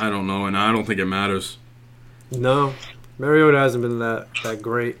this week? I don't know, and I don't think it matters. No. Mariota hasn't been that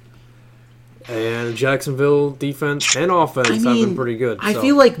great. And Jacksonville defense and offense have been pretty good. I so.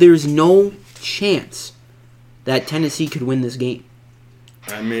 feel like there's no chance that Tennessee could win this game.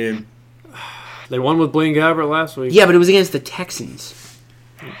 I mean, They won with Blaine Gabbert last week. Yeah, but it was against the Texans.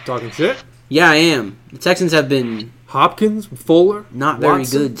 Talking shit? Yeah, I am. The Texans have been Hopkins, Fuller, not very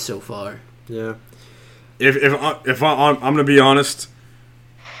Watson. good so far. Yeah. if I'm gonna be honest,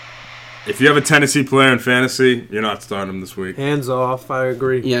 if you have a Tennessee player in fantasy, you're not starting him this week. Hands off, I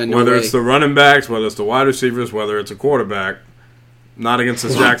agree. Yeah, no Whether way. it's the running backs, whether it's the wide receivers, whether it's a quarterback, not against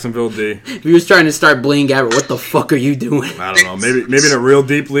this Jacksonville D. If he was trying to start Blaine Gabbert, what the fuck are you doing? I don't know. Maybe in a real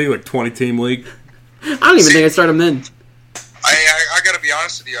deep league, like 20-team league. I don't even think I'd start him then. I gotta be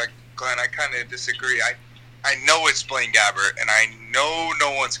honest with you, Glenn. I kind of disagree. I know it's Blaine Gabbert, and I know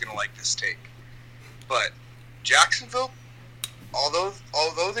no one's gonna like this take. But Jacksonville, although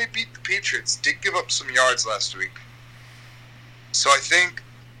they beat the Patriots, did give up some yards last week. So I think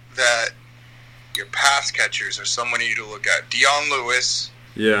that your pass catchers are someone you need to look at. Dion Lewis,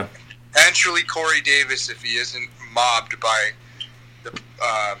 Yeah, potentially Corey Davis if he isn't mobbed by the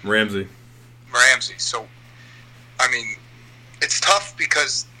Ramsey. Ramsey. So, I mean, it's tough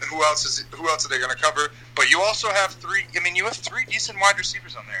because who else are they going to cover? But you also have three decent wide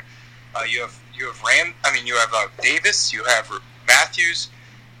receivers on there. You have Davis, you have Matthews,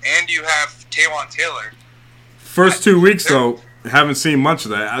 and you have Taywan Taylor. First 2 weeks though, haven't seen much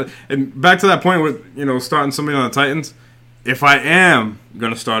of that. And back to that point with starting somebody on the Titans. If I am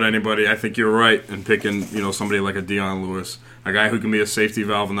going to start anybody, I think you're right in picking somebody like a Dion Lewis, a guy who can be a safety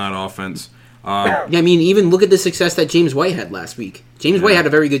valve in that offense. Yeah, I mean, even look at the success that James White had last week. James White had a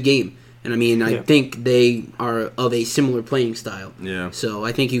very good game. And, I mean, I think they are of a similar playing style. Yeah. So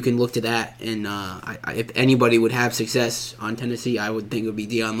I think you can look to that. And if anybody would have success on Tennessee, I would think it would be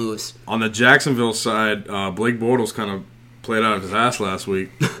Dion Lewis. On the Jacksonville side, Blake Bortles kind of played out of his ass last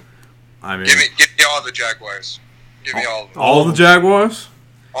week. I mean, Give me all the Jaguars. Give me all of them. all the Jaguars?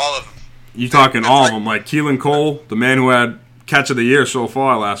 All of them. You talking all of them, like Keelan Cole, the man who had catch of the year so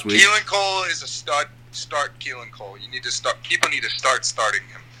far last week. Keelan Cole is a stud. Start Keelan Cole. You need to start. People need to start starting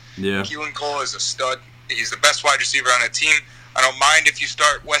him. Yeah. Keelan Cole is a stud. He's the best wide receiver on the team. I don't mind if you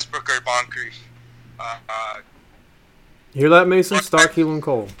start Westbrook or Moncrief. You hear that, Mason? Start Keelan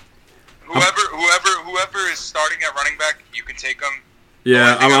Cole. Whoever is starting at running back, you can take them.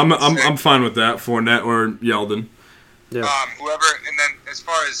 Yeah, I'm fine with that. Fournette or Yeldon. Yeah. Whoever, and then as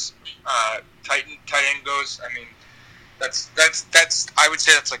far as tight end goes, I mean, that's I would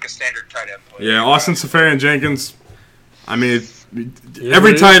say that's like a standard tight end play. Yeah, Austin Safarian Jenkins. I mean,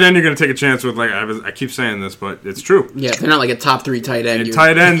 every tight end you're going to take a chance with. Like I keep saying this, but it's true. Yeah, if they're not like a top 3 tight end. In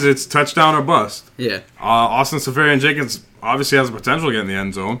tight ends, it's touchdown or bust. Yeah. Austin Safarian Jenkins obviously has the potential to get in the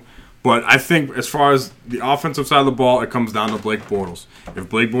end zone. But I think as far as the offensive side of the ball, it comes down to Blake Bortles. If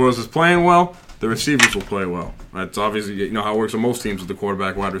Blake Bortles is playing well, the receivers will play well. That's obviously how it works with most teams with the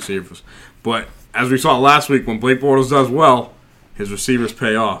quarterback, wide receivers. But as we saw last week, when Blake Bortles does well, his receivers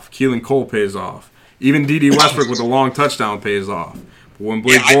pay off. Keelan Cole pays off. Even D.D. Westbrook with a long touchdown pays off. But when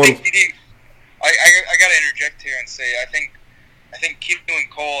Blake Bortles... I got to interject here and say I think Keelan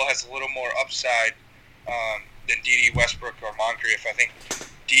Cole has a little more upside than D.D. Westbrook or Moncrief. I think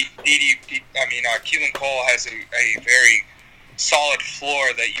Keelan Cole has a very solid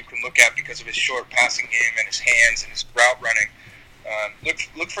floor that you can look at because of his short passing game and his hands and his route running.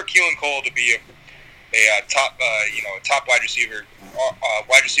 Look for Keelan Cole to be a top wide receiver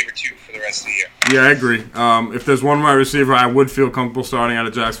 2 for the rest of the year. Yeah, I agree. If there's one wide receiver I would feel comfortable starting out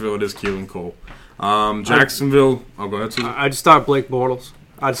of Jacksonville, it is Keelan Cole. Jacksonville. Go ahead, Susan. I'd start Blake Bortles.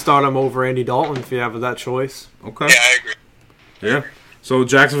 I'd start him over Andy Dalton if you have that choice. Okay. Yeah, I agree. Yeah. So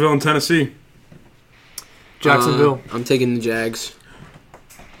Jacksonville and Tennessee. Jacksonville. I'm taking the Jags.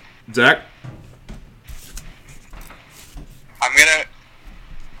 Zach?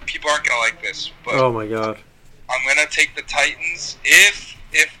 People aren't gonna like this, but Oh my God. I'm gonna take the Titans if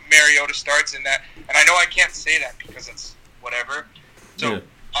Mariota starts in that. And I know I can't say that because it's whatever. So Yeah.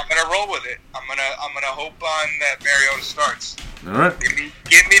 I'm gonna roll with it. I'm gonna hope on that Mariota starts. All right. Give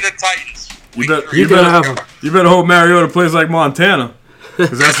me the Titans. You better have him. You better hope Mariota plays like Montana.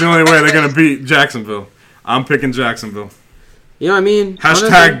 Because that's the only way they're going to beat Jacksonville. I'm picking Jacksonville. You know what I mean?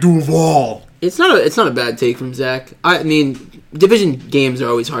 Hashtag Duval. It's not a bad take from Zach. I mean, division games are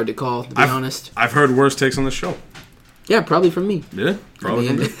always hard to call, to be honest. I've heard worse takes on the show. Yeah, probably from me. Yeah, probably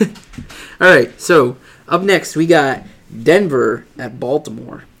from me. All right, so up next we got Denver at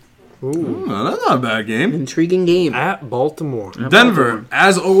Baltimore. Ooh. Oh, that's not a bad game. Intriguing game. At Baltimore. Denver,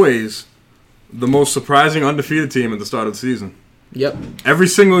 as always, the most surprising undefeated team at the start of the season. Yep. Every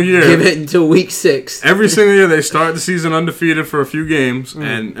single year. Give it until week 6. Every single year they start the season undefeated for a few games,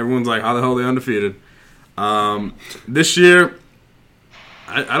 and everyone's like, how the hell are they undefeated? This year,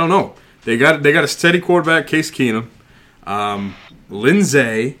 I don't know. They got a steady quarterback, Case Keenum.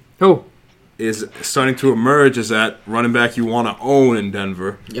 Lindsay is starting to emerge as that running back you want to own in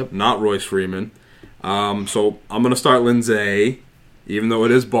Denver, not Royce Freeman. So I'm going to start Lindsay, even though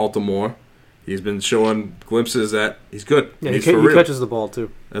it is Baltimore. He's been showing glimpses that he's good. Yeah, he's he catches the ball, too.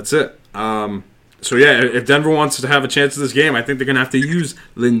 That's it. So, yeah, if Denver wants to have a chance in this game, I think they're going to have to use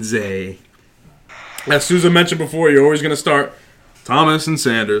Lindsay. As Susan mentioned before, you're always going to start Thomas and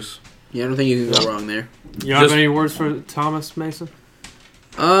Sanders. Yeah, I don't think you can go wrong there. You have any words for Thomas, Mason?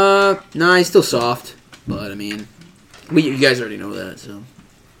 Nah, he's still soft. But, I mean, you guys already know that, so.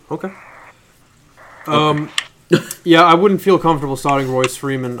 Okay. Yeah, I wouldn't feel comfortable starting Royce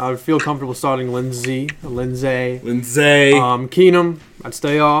Freeman. I would feel comfortable starting Lindsay. Keenum, I'd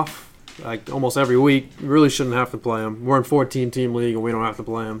stay off like almost every week. You really shouldn't have to play him. We're in 14-team league and we don't have to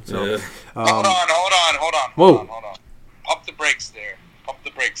play him. So, Hold on. Pump the brakes there,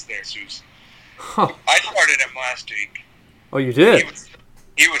 Suze. Huh. I started him last week. Oh, you did?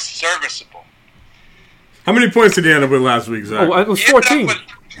 He was serviceable. How many points did he end up with last week, Zach? Oh, it was He 14. ended up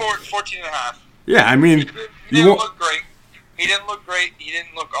with 14 and a half. Yeah, I mean, He didn't look great. He didn't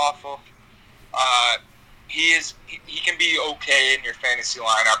look awful. He can be okay in your fantasy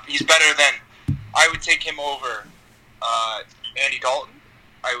lineup. He's better than, I would take him over Andy Dalton.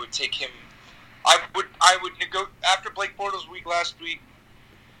 I would take him. I would after Blake Bortles' week last week.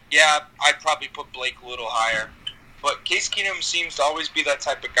 Yeah, I'd probably put Blake a little higher. But Case Keenum seems to always be that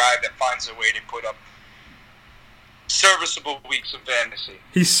type of guy that finds a way to put up serviceable weeks of fantasy.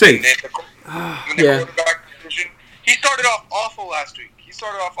 He's safe. In the quarterback position, he started off awful last week. You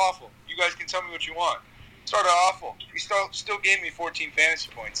guys can tell me what you want. Started awful. He still gave me 14 fantasy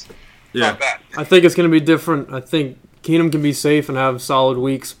points. Yeah. Not bad. I think it's going to be different. I think Keenum can be safe and have solid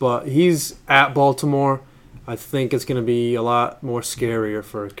weeks, but he's at Baltimore. I think it's going to be a lot more scarier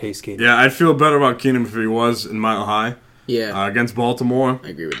for Case Keenum. Yeah, I'd feel better about Keenum if he was in Mile High. Yeah. Against Baltimore. I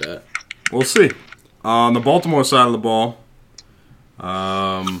agree with that. We'll see. On the Baltimore side of the ball,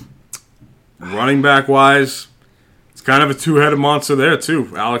 running back wise, it's kind of a two-headed monster there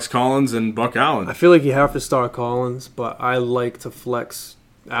too. Alex Collins and Buck Allen. I feel like you have to start Collins, but I like to flex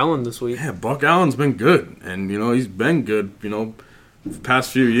Allen this week. Yeah, Buck Allen's been good, and he's been good. The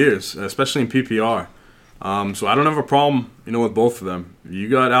past few years, especially in PPR. So I don't have a problem, with both of them. You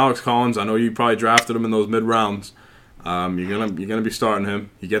got Alex Collins. I know you probably drafted him in those mid rounds. You're gonna be starting him.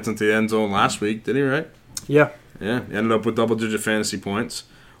 He gets into the end zone last week, did he? Right? Yeah. Yeah. He ended up with double-digit fantasy points.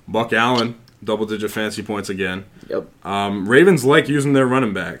 Buck Allen, double-digit fantasy points again. Yep. Ravens like using their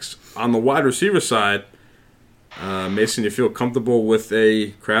running backs. On the wide receiver side, Mason, you feel comfortable with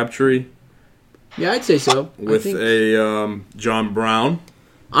a Crabtree? Yeah, I'd say so. With a John Brown?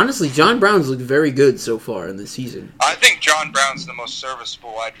 Honestly, John Brown's looked very good so far in the season. I think John Brown's the most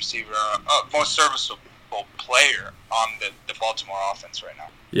serviceable wide receiver, most serviceable player on the Baltimore offense right now.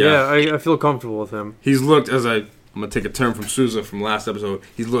 Yeah, I feel comfortable with him. He's looked, I'm going to take a term from Sousa from last episode,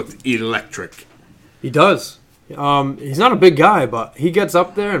 he's looked electric. He does. He's not a big guy, but he gets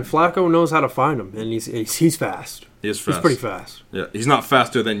up there, and Flacco knows how to find him, and he's fast. He is fast. He's pretty fast. Yeah, he's not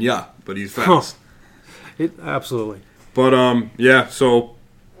faster than but he's fast. Absolutely. But, so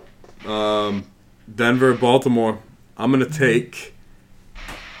Denver, Baltimore, I'm going to take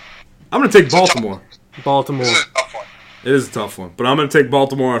Baltimore. Baltimore. This is a tough one. It is a tough one, but I'm going to take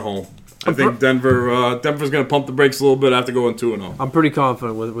Baltimore at home. I think Denver's going to pump the brakes a little bit after going 2-0. I'm pretty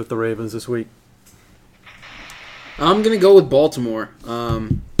confident with the Ravens this week. I'm going to go with Baltimore. I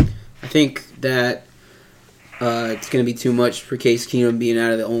think that it's going to be too much for Case Keenum being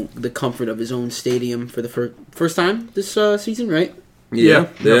out of the comfort of his own stadium for the first time this season, right? Yeah.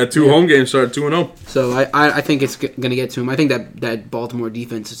 They had two home games started 2-0. So I think it's going to get to him. I think that Baltimore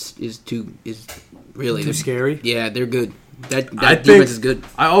defense is really Too scary? Yeah, they're good. That defense is good.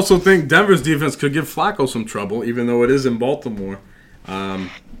 I also think Denver's defense could give Flacco some trouble, even though it is in Baltimore.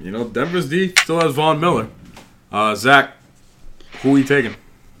 Denver's D still has Von Miller. Zach, who are you taking?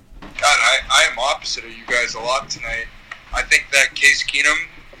 God, I am opposite of you guys a lot tonight. I think that Case Keenum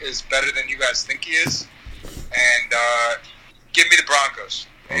is better than you guys think he is. And give me the Broncos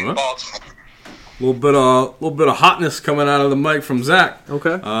in Alright. Baltimore. Little bit of hotness coming out of the mic from Zach.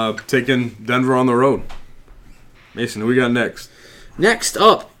 Okay. Taking Denver on the road. Mason, who we got next? Next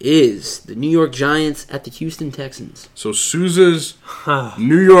up is the New York Giants at the Houston Texans. So Sousa's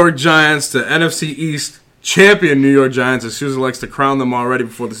New York Giants to NFC East champion New York Giants, as Sousa likes to crown them already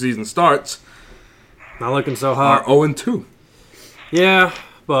before the season starts, Not looking so are hot. 0-2. Yeah,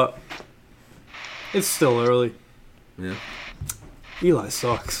 but it's still early. Yeah. Eli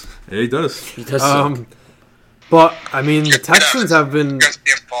sucks. Yeah, he does. He does suck. But I mean, the Texans have been. You guys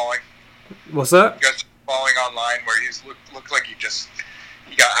see him falling? What's that? You guys falling online where he's looked like he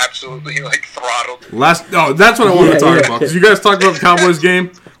got absolutely like throttled. That's what I want to talk about. Because you guys talked about the Cowboys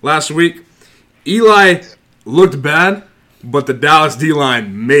game last week. Eli looked bad, but the Dallas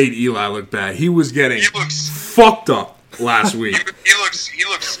D-line made Eli look bad. He was getting He looks fucked up last week. he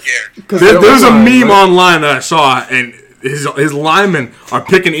looks scared. There's a meme online that I saw, and his linemen are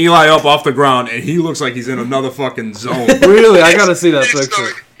picking Eli up off the ground, and he looks like he's in another fucking zone. Really, I gotta see that So,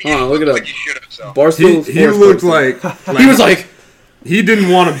 picture. he Hold on, look looked it up. like he should have. So. Barstool He Sports looked posted. like He was like, he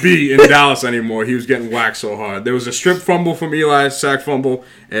didn't want to be in Dallas anymore. He was getting whacked so hard. There was a strip fumble from Eli, sack fumble,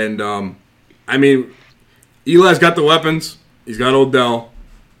 and I mean, Eli's got the weapons. He's got Odell,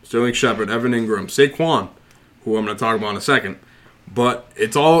 Sterling Shepard, Evan Ingram, Saquon, who I'm going to talk about in a second. But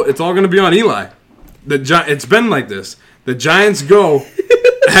it's all going to be on Eli. It's been like this. The Giants go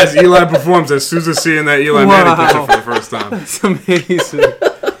as Eli performs, as Sousa's seeing that Eli Manning picture for the first time. It's amazing.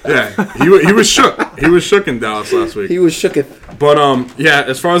 Yeah, he was shook. He was shook in Dallas last week. he was shooketh. But, yeah,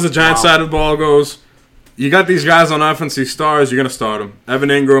 as far as the Giants side of the ball goes, you got these guys on offense, these stars, you're going to start them.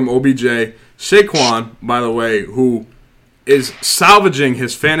 Evan Ingram, OBJ, Saquon, by the way, who is salvaging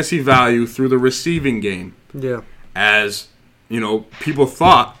his fantasy value through the receiving game. Yeah. As, people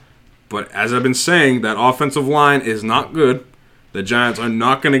thought. But as I've been saying, that offensive line is not good. The Giants are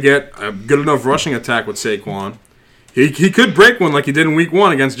not going to get a good enough rushing attack with Saquon. He could break one like he did in Week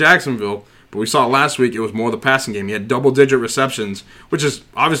 1 against Jacksonville. But we saw last week it was more the passing game. He had double-digit receptions, which is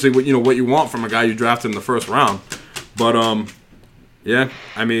obviously what you want from a guy you drafted in the first round. But yeah,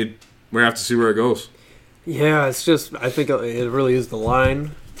 I mean, we have to see where it goes. Yeah, it's just, I think it really is the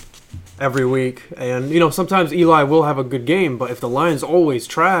line every week. And, sometimes Eli will have a good game, but if the line's always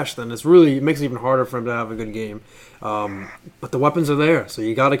trash, then it makes it even harder for him to have a good game. But the weapons are there, so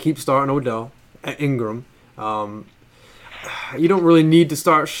you got to keep starting Odell, Ingram. You don't really need to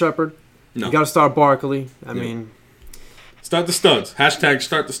start Shepard. No. You got to start Barkley. I mean, Start the studs. Hashtag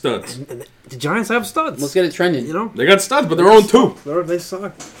start the studs. and the Giants have studs. Let's get it trending. They got studs, but they're 0-2. They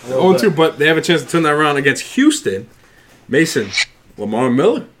suck. They're 0-2, but they have a chance to turn that around against Houston. Mason, Lamar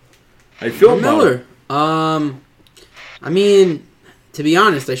Miller. How you feel about it? Miller. I mean, to be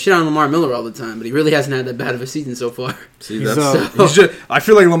honest, I shit on Lamar Miller all the time, but he really hasn't had that bad of a season so far. See, He's, he's just, I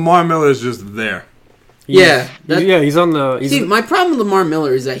feel like Lamar Miller is just there. Yeah. He's on the. See, my problem with Lamar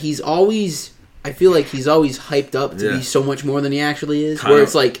Miller is that I feel like he's always hyped up to be so much more than he actually is. Kind where of.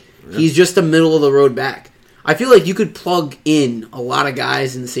 it's like he's just a middle of the road back. I feel like you could plug in a lot of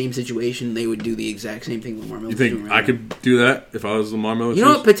guys in the same situation; they would do the exact same thing Lamar Miller. You think I could do that if I was Lamar Miller? You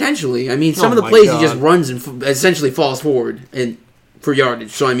know what? Potentially. I mean, some Oh of the my plays God. he just runs and essentially falls forward and for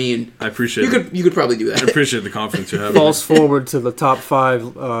yardage. So I mean, I appreciate you could probably do I that. appreciate the confidence you have. falls forward to the top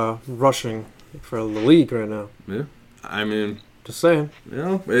 5 rushing for the league right now. Yeah. I mean, Just saying.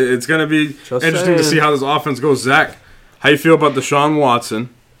 it's going to be Just interesting to saying. see how this offense goes. Zach, how you feel about Deshaun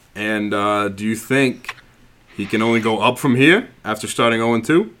Watson? And do you think he can only go up from here after starting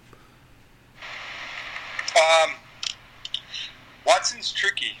 0-2? Watson's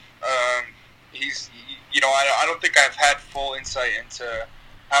tricky. I don't think I've had full insight into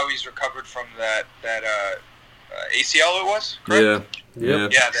how he's recovered from that ACL. It was correct. Yeah.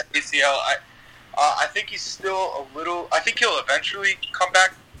 Yeah, the ACL. I think he's still a little. I think he'll eventually come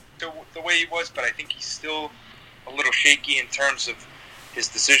back to the way he was, but I think he's still a little shaky in terms of his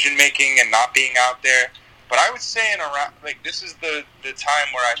decision making and not being out there. But I would say this is the time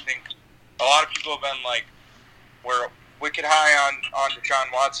where I think a lot of people have been like, we're wicked high on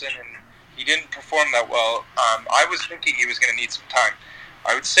Deshaun Watson, and he didn't perform that well. I was thinking he was going to need some time.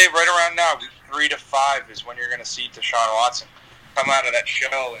 I would say right around now, week 3 to 5 is when you're going to see Deshaun Watson come out of that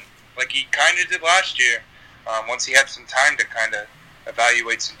shell, and like he kind of did last year, once he had some time to kind of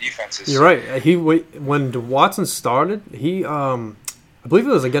evaluate some defenses. You're right. When Watson started, he I believe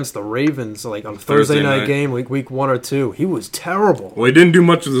it was against the Ravens, like on Thursday night game, like week 1 or 2. He was terrible. Well, he didn't do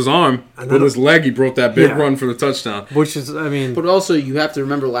much with his arm. With his leg, he broke that big run for the touchdown. Which is, I mean... But also, you have to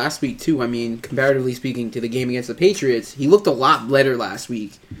remember last week, too. I mean, comparatively speaking to the game against the Patriots, he looked a lot better last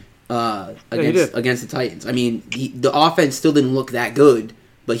week against the Titans. I mean, the offense still didn't look that good,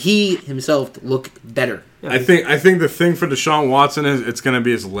 but he himself looked better. I think the thing for Deshaun Watson is it's going to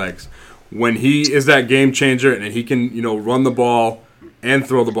be his legs. When he is that game changer and he can, run the ball and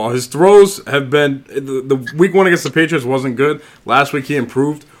throw the ball. His throws have been the week 1 against the Patriots wasn't good. Last week he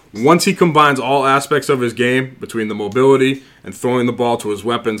improved. Once he combines all aspects of his game between the mobility and throwing the ball to his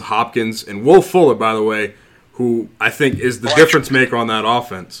weapons, Hopkins and Will Fuller, by the way, who I think is the difference maker on that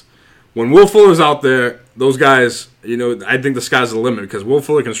offense. When Will Fuller's out there, those guys, I think the sky's the limit because Will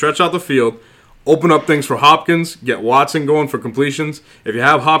Fuller can stretch out the field, open up things for Hopkins, get Watson going for completions. If you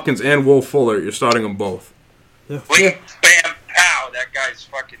have Hopkins and Will Fuller, you're starting them both. Yeah. Bam, pow, that guy's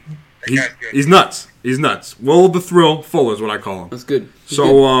fucking... That guy's good. He's nuts. He's nuts. Will the Thrill Fuller is what I call him. That's good.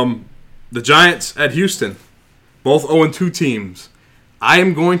 The Giants at Houston, both 0-2 teams. I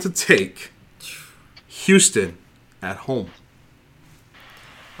am going to take Houston at home.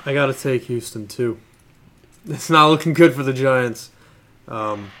 I got to take Houston, too. It's not looking good for the Giants.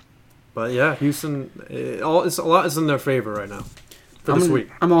 But, yeah, Houston, a lot is in their favor right now for this week.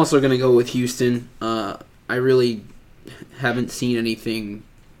 I'm also going to go with Houston. I really haven't seen anything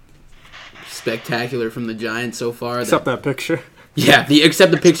spectacular from the Giants so far. Except that picture. Yeah,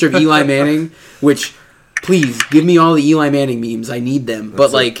 except the picture of Eli Manning, which, please, give me all the Eli Manning memes. I need them.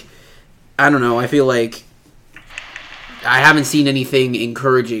 But, I don't know. I feel like I haven't seen anything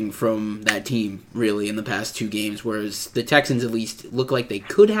encouraging from that team, really, in the past 2 games, whereas the Texans at least look like they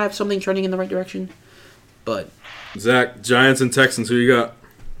could have something trending in the right direction. But Zach, Giants and Texans, who you got?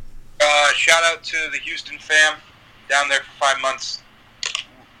 Shout out to the Houston fam down there for 5 months.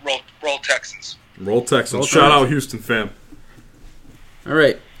 Roll Texans. Roll Texans. Shout out Houston fam. All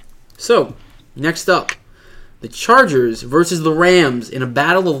right. So, next up, the Chargers versus the Rams in a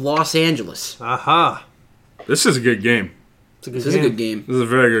battle of Los Angeles. Aha. This is a good game. This is a good game. This is a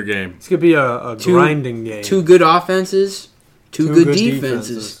very good game. It's going to be a grinding game. 2 good offenses, 2 good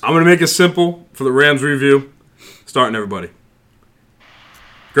defenses. I'm going to make it simple for the Rams review. Starting everybody.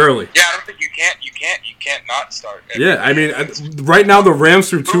 Gurley. Yeah, I don't think you can't not start. Yeah, I mean, right now the Rams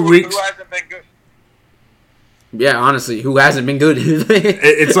through 2 weeks. Who hasn't been good? Yeah, honestly, who hasn't been good?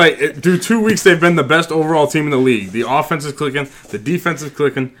 It's like through 2 weeks they've been the best overall team in the league. The offense is clicking, the defense is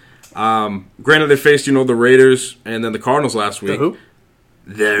clicking. Granted, they faced the Raiders and then the Cardinals last week. The who?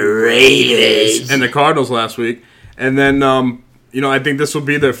 The Raiders and the Cardinals last week, and then I think this will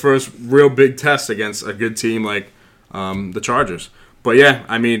be their first real big test against a good team like the Chargers. But yeah,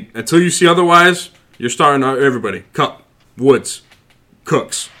 I mean, until you see otherwise, you're starting everybody: Kupp, Woods,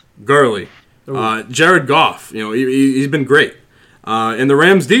 Cooks, Gurley, Jared Goff. He's been great. And the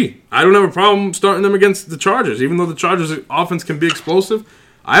Rams D. I don't have a problem starting them against the Chargers, even though the Chargers' offense can be explosive.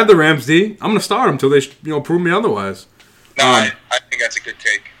 I have the Rams D. I'm going to start them until they prove me otherwise. No, I think that's a good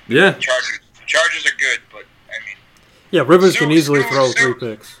take. Yeah. Chargers are good, but I mean. Yeah, Rivers can easily throw 3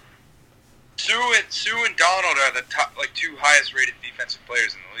 picks. Sue and Donald are the top, 2 highest rated defensive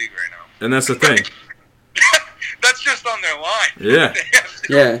players in the league right now. And that's the thing. That's just on their line. Yeah.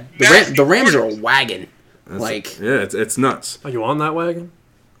 Yeah. The Rams are a wagon. It's nuts. Are you on that wagon?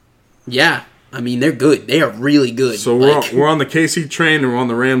 Yeah. I mean, they're good. They are really good. So we're on the KC train and we're on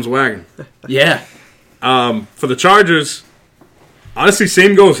the Rams wagon. Yeah. For the Chargers, honestly,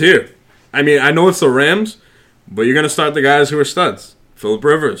 same goes here. I mean, I know it's the Rams, but you're going to start the guys who are studs. Phillip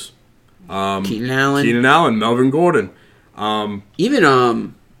Rivers. Keenan Allen. Melvin Gordon. Even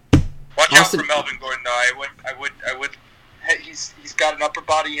Watch out for Melvin Gordon, though. I would. He's got an upper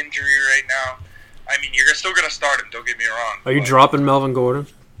body injury right now. I mean, you're still going to start him. Don't get me wrong. Are you dropping Melvin Gordon?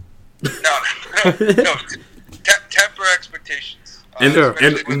 No. Temper expectations. And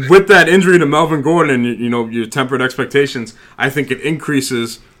with that injury to Melvin Gordon and your tempered expectations, I think it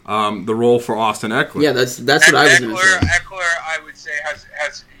increases the role for Austin Eckler. Yeah, that's what I was going to say. Eckler, I would say,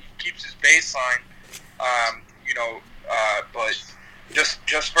 has keeps his baseline. But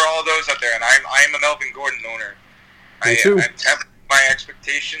just for all those out there, and I am a Melvin Gordon owner. Me too. I'm tempering my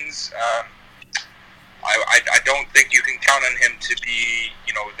expectations. I don't think you can count on him to be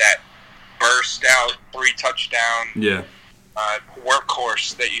that burst out 3 touchdown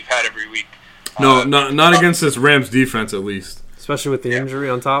workhorse that you've had every week. No, not against this Rams defense at least. Especially with the injury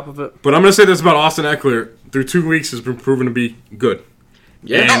on top of it. But I'm going to say this about Austin Eckler. Through 2 weeks has been proven to be good.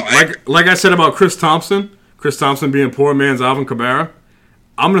 Yeah. And like I said about Chris Thompson being poor man's Alvin Kamara,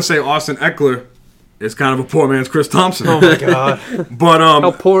 I'm going to say Austin Eckler is kind of a poor man's Chris Thompson. Oh my god. But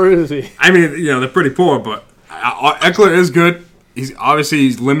How poor is he? I mean, they're pretty poor, but Eckler is good.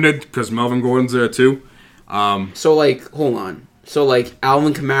 He's limited because Melvin Gordon's there too. So like, hold on. So like,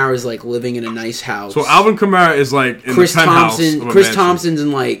 Alvin Kamara is like living in a nice house. So Alvin Kamara is like in Chris the penthouse Thompson. of a Chris mansion. Thompson's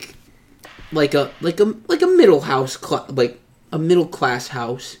in like a middle house, like a middle class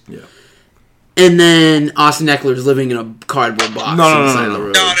house. Yeah. And then Austin Eckler's living in a cardboard box No, on the side of the no.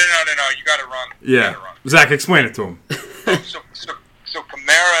 road. No. You got it wrong. You Yeah. got it wrong. Zach, explain it to him. So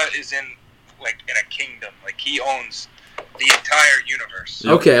Kamara is in a kingdom. Like he owns the entire universe.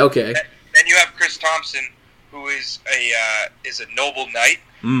 Yep. Okay. Then you have Chris Thompson, who is a noble knight,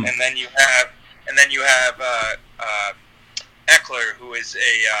 and then you have Eckler, who is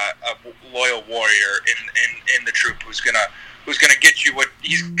a loyal warrior in the troop, who's gonna get you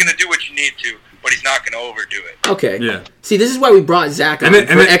he's gonna do what you need to, but he's not gonna overdo it. Okay. Yeah. See, this is why we brought Zach on And then-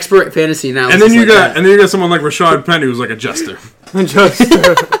 for expert fantasy analysis. And then you like that. got someone like Rashad Penny who's like a jester. Just.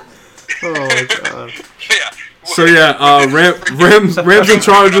 Oh my god. Yeah. So yeah, Rams and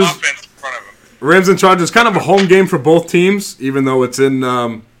Chargers. Offense in front of him. Rams and Chargers, kind of a home game for both teams, even though it's in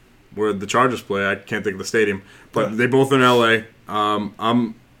where the Chargers play. I can't think of the stadium, but they both are in LA.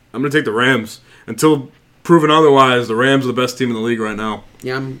 I'm gonna take the Rams until proven otherwise. The Rams are the best team in the league right now.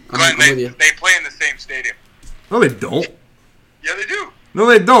 Yeah, I'm Glenn, with you. they play in the same stadium. No, they don't. Yeah, they do. No,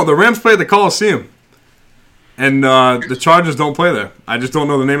 they don't. The Rams play at the Coliseum, and the Chargers don't play there. I just don't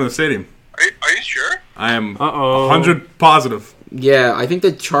know the name of the stadium. Are you sure? I am Uh-oh. 100 positive. Yeah, I think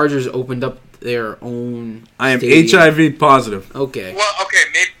the Chargers opened up their own. I am stadium. HIV positive. Okay. Well, okay,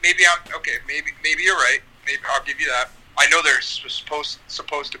 maybe you're right. Maybe I'll give you that. I know they're supposed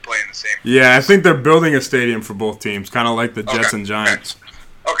to play in the same. Yeah, I think they're building a stadium for both teams, kind of like the Jets Okay. and Giants.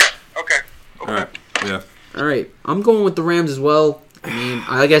 Okay. All right. Yeah. All right, I'm going with the Rams as well. I mean,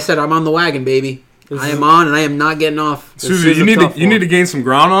 like I said, I'm on the wagon, baby. I am on, and I am not getting off. Susie, is you a need tough to one. gain some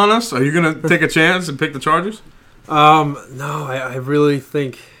ground on us. Are you gonna take a chance and pick the Chargers? No, I really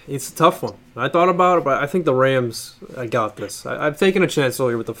think it's a tough one. I thought about it, but I think the Rams, I got this. I've taken a chance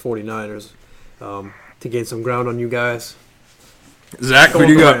earlier with the 49ers to gain some ground on you guys. Zach, who Going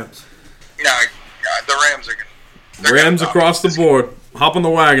do you with the got? Rams. Yeah, the Rams are gonna. Rams across the board. Hop on the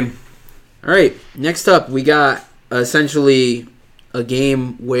wagon. All right, next up, we got essentially a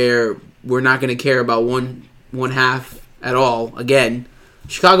game where we're not going to care about one half at all. Again,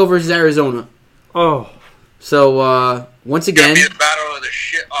 Chicago versus Arizona. Oh, So once It's gonna again, be the battle of the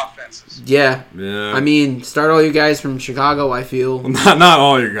shit offenses. yeah. Yeah. I mean, start all you guys from Chicago. I feel. not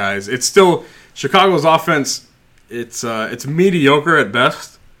all you guys. It's still Chicago's offense. It's mediocre at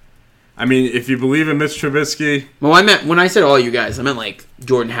best. I mean, if you believe in Mitch Trubisky, Well, I meant when I said all you guys, I meant like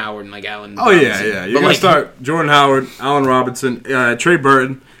Jordan Howard and like Allen. oh yeah, Robinson. yeah. You're But, gonna like, start Jordan Howard, Allen Robinson, Trey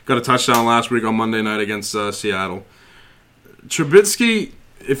Burton got a touchdown last week on Monday night against Seattle. Trubisky,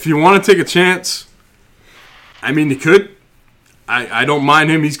 if you want to take a chance, I mean, you could. I don't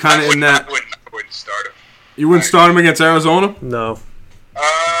mind him. He's kind of in that. I wouldn't start him. You wouldn't start him against Arizona? no.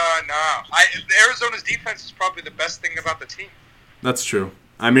 No. Arizona's defense is probably the best thing about the team. That's true.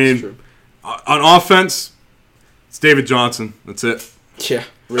 I mean, true. on offense, it's David Johnson. That's it. Yeah,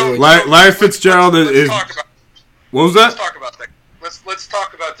 really. Larry Fitzgerald Let's is. talk about. What was Let's that? talk about that. Let's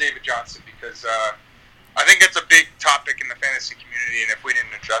talk about David Johnson because I think it's a big topic in the fantasy community, and if we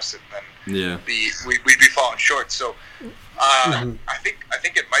didn't address it, then Yeah. we'd be falling short. So I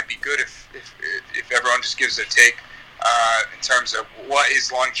think it might be good if everyone just gives their take in terms of what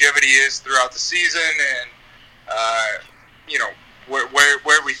his longevity is throughout the season, and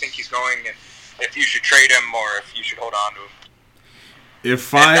where we think he's going, and if you should trade him or if you should hold on to him.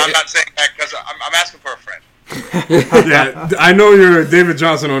 If And I, I'm not saying that because I'm asking for a friend. yeah, I know you're a David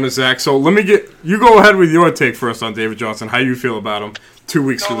Johnson on this, Zach. So let me you go ahead with your take first on David Johnson. How you feel about him 2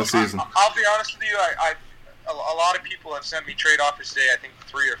 weeks through the season? I'll be honest with you. A lot of people have sent me trade offers today. I think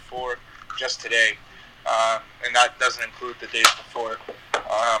 3 or 4 just today, and that doesn't include the days before.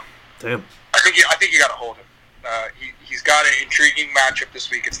 Damn. I think you got to hold him. He's got an intriguing matchup this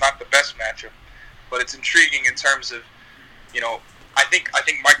week. It's not the best matchup, but it's intriguing in terms of, I think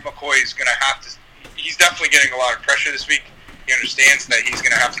Mike McCoy is going to have to. He's definitely getting a lot of pressure this week. He understands that he's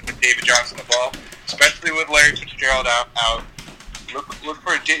going to have to give David Johnson the ball, especially with Larry Fitzgerald out. Look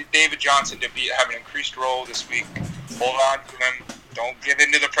for David Johnson to have an increased role this week. Hold on to him. Don't give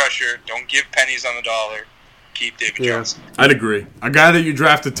in to the pressure. Don't give pennies on the dollar. Keep David Johnson. I'd agree. A guy that you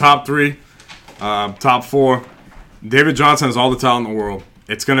drafted top 3, top 4, David Johnson has all the talent in the world.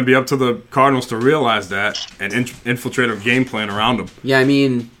 It's going to be up to the Cardinals to realize that and infiltrate a game plan around him. Yeah, I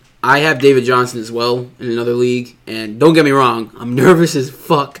mean, I have David Johnson as well in another league, and don't get me wrong, I'm nervous as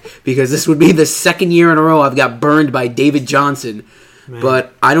fuck because this would be the second year in a row I've got burned by David Johnson. Man.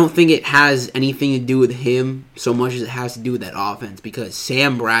 But I don't think it has anything to do with him so much as it has to do with that offense because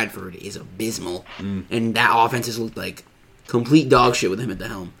Sam Bradford is abysmal, and that offense has looked like complete dog shit with him at the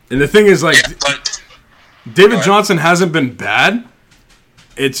helm. And the thing is, like, David Johnson hasn't been bad.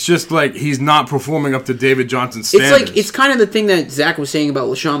 It's just like he's not performing up to David Johnson's standards. It's kind of the thing that Zach was saying about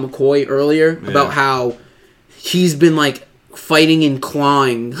LaShawn McCoy earlier about how he's been like fighting and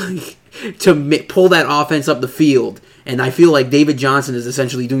clawing to pull that offense up the field, and I feel like David Johnson is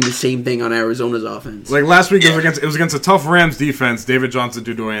essentially doing the same thing on Arizona's offense. Like last week, it was against a tough Rams defense. David Johnson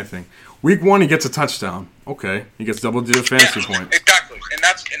didn't do anything. Week 1, he gets a touchdown. Okay, he gets double-digit fantasy points. Exactly, and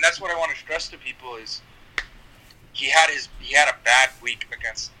that's what I want to stress to people is. He had a bad week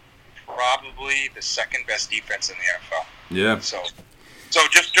against probably the second best defense in the NFL. Yeah. So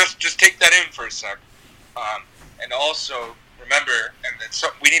just take that in for a sec, and also remember,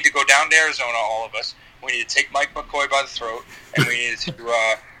 we need to go down to Arizona, all of us. We need to take Mike McCoy by the throat, and we need to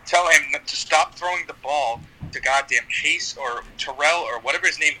tell him to stop throwing the ball to goddamn Chase or Terrell or whatever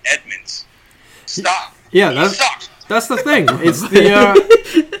his name, Edmonds. Stop. Yeah, that's the thing. It's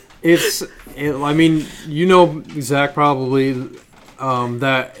the I mean, you know, Zach, probably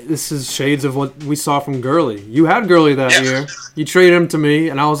that this is shades of what we saw from Gurley. You had Gurley that year. You traded him to me,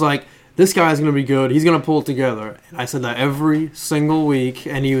 and I was like, this guy's going to be good. He's going to pull it together. And I said that every single week,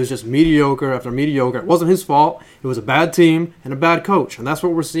 and he was just mediocre after mediocre. It wasn't his fault. It was a bad team and a bad coach, and that's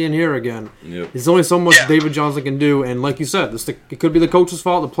what we're seeing here again. Yep. There's only so much David Johnson can do, and like you said, it could be the coach's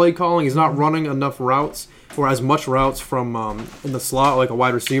fault, the play calling. He's not running enough routes or as much routes from in the slot, like a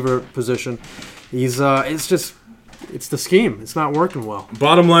wide receiver position. It's the scheme. It's not working well.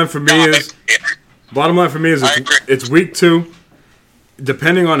 Bottom line for me is it's week 2.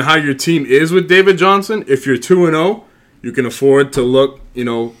 Depending on how your team is with David Johnson, if you're 2-0, you can afford to look,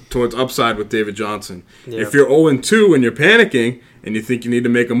 towards upside with David Johnson. Yeah. If you're 0-2 and you're panicking and you think you need to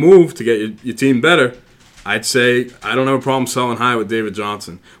make a move to get your team better, I'd say I don't have a problem selling high with David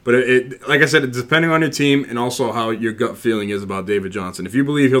Johnson. But it like I said, it's depending on your team and also how your gut feeling is about David Johnson. If you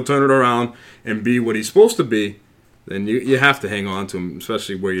believe he'll turn it around and be what he's supposed to be, then you have to hang on to him,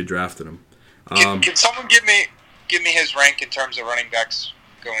 especially where you drafted him. Can someone give me his rank in terms of running backs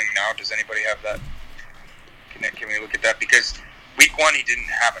going now? Does anybody have that? Can we look at that? Because week 1 he didn't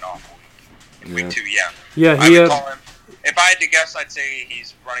have an awful week. In week 2, yeah. I would call him. If I had to guess, I'd say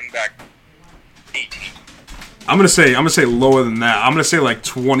he's running back 18. I'm gonna say lower than that. I'm gonna say like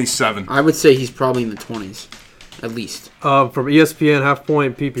 27. I would say he's probably in the 20s, at least. From ESPN half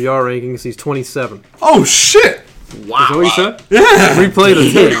point PPR rankings, he's 27. Oh shit! Wow. Is that what you said? Yeah. Replay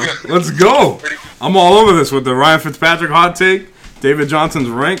the tape. Let's go. I'm all over this with the Ryan Fitzpatrick hot take. David Johnson's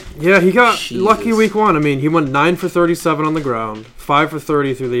rank. Yeah, he got lucky week 1. I mean, he went 9 for 37 on the ground, 5 for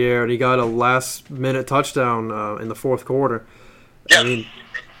 30 through the air, and he got a last-minute touchdown in the fourth quarter. Yeah. I mean,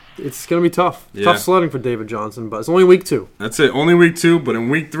 it's going to be tough. Yeah. Tough sledding for David Johnson, but it's only week 2. That's it. Only week 2, but in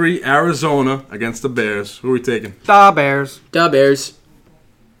week 3, Arizona against the Bears. Who are we taking? Da Bears.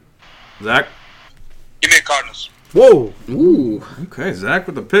 Zach? Give me the Cardinals. Whoa. Ooh. Okay, Zach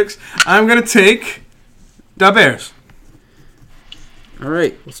with the picks. I'm going to take the Bears. All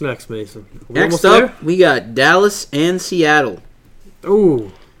right. What's next, Mason? Next up, we got Dallas and Seattle.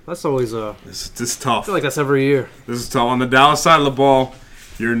 Ooh, that's always This is tough. I feel like that's every year. This is tough. On the Dallas side of the ball,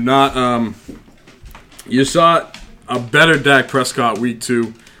 you're not. You saw a better Dak Prescott week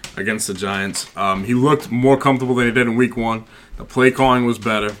 2 against the Giants. He looked more comfortable than he did in week 1. The play calling was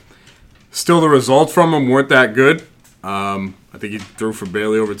better. Still, the results from him weren't that good. I think he threw for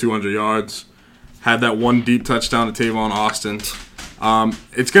barely over 200 yards. Had that one deep touchdown to Tavon Austin.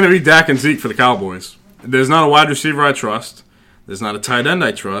 It's going to be Dak and Zeke for the Cowboys. There's not a wide receiver I trust. There's not a tight end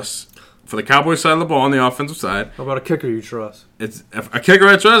I trust. For the Cowboys side of the ball on the offensive side. How about a kicker you trust? It's a kicker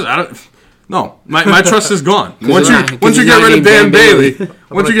I trust. No, my trust is gone. Once you get not rid of Dan Bailey,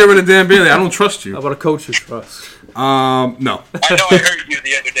 How I don't trust you. How about a coach you trust? No. I know I heard you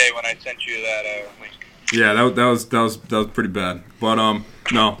the other day when I sent you that link. Yeah, that was pretty bad. But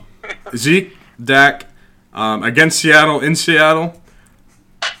no, Zeke, Dak, against Seattle in Seattle.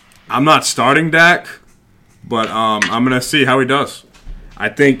 I'm not starting Dak, but I'm gonna see how he does. I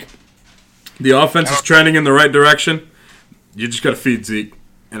think the offense is trending in the right direction. You just gotta feed Zeke,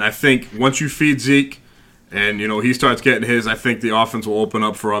 and I think once you feed Zeke, and he starts getting his, I think the offense will open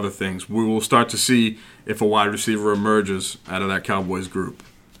up for other things. We will start to see if a wide receiver emerges out of that Cowboys group.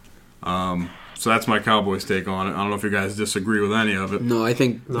 So that's my Cowboys take on it. I don't know if you guys disagree with any of it. No, I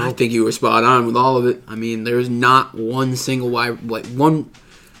think you were spot on with all of it. I mean, there's not one single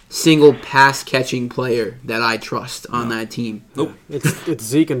single pass catching player that I trust on that team. Nope. It's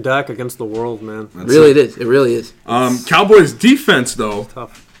Zeke and Dak against the world, man. Really, it is. It really is. Cowboys defense, though,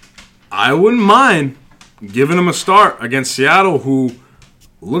 Tough. I wouldn't mind giving them a start against Seattle, who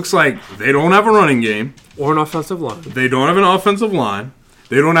looks like they don't have a running game. Or an offensive line. They don't have an offensive line.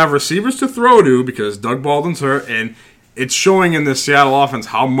 They don't have receivers to throw to because Doug Baldwin's hurt, and it's showing in this Seattle offense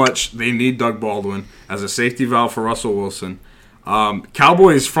how much they need Doug Baldwin as a safety valve for Russell Wilson.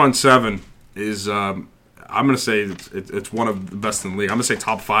 Cowboys front seven is, I'm going to say it's one of the best in the league. I'm going to say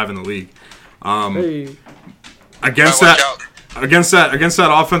top 5 in the league. Hey. Against Watch that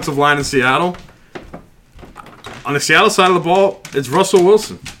offensive line in Seattle, on the Seattle side of the ball, it's Russell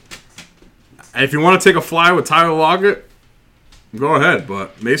Wilson. And if you want to take a flyer with Tyler Lockett, go ahead.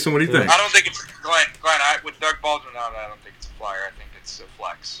 But Mason, what do you think? I don't think it's Glenn. With Doug Baldwin out, I don't think it's a flyer. I think it's a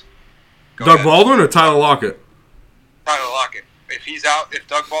flex. Go Doug ahead. Baldwin or Tyler Lockett? Tyler Lockett. If he's out, if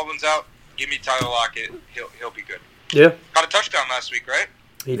Doug Baldwin's out, give me Tyler Lockett. He'll be good. Yeah, Got a touchdown last week, right?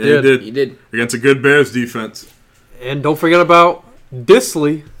 he Yeah, did. He did. Against a good Bears defense. And don't forget about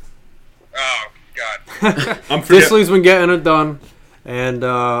Disley. Oh God. I'm forgetting. Disley's been getting it done. And,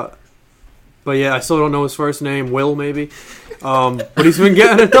 but yeah, I still don't know his first name. Will, maybe. But he's been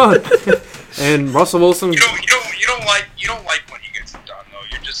getting it done. And Russell Wilson. You don't like when he gets it done though.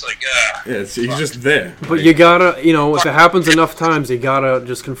 You're just like, Yeah, he's just there. But you gotta, if it happens enough times, you gotta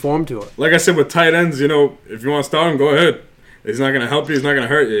just conform to it. Like I said with tight ends, if you want to start him, go ahead. He's not going to help you. He's not going to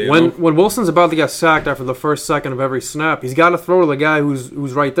hurt you. you know? When Wilson's about to get sacked after the first second of every snap, he's got to throw to the guy who's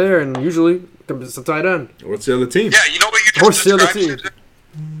right there, and usually it's a tight end. What's the other team? yeah. You know what you What's just the other described, team?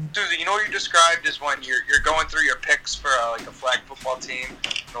 Susan? You know what you described is when you're going through your picks for like a flag football team.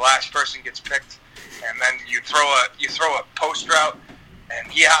 The last person gets picked, and then you throw a post route,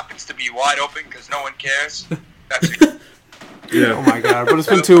 and he happens to be wide open because no one cares. That's it. Yeah. Oh my god! But it's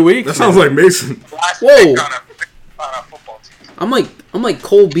been 2 weeks. That sounds like Mason. Last Whoa. pick on a football team. I'm like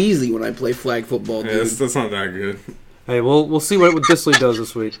Cole Beasley when I play flag football, Yeah, dude. that's not that good. Hey, we'll see what Disley does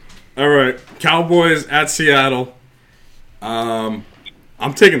this week. All right, Cowboys at Seattle.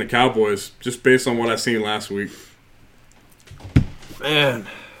 I'm taking the Cowboys just based on what I've seen last week. Man,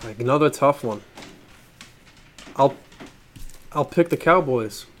 like another tough one. I'll pick the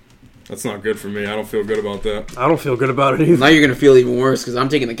Cowboys. That's not good for me. I don't feel good about that. I don't feel good about it either. Now you're gonna feel even worse because I'm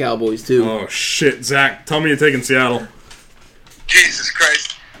taking the Cowboys too. Oh shit, Zach, tell me you're taking Seattle. Jesus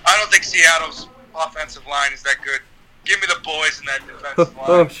Christ. I don't think Seattle's offensive line is that good. Give me the boys in that defensive line.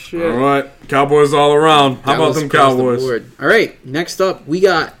 Oh shit! All right, Cowboys all around. How about them across the Cowboys? board. All right, next up we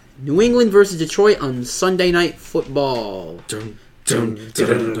got New England versus Detroit on Sunday Night Football. Dun, dun,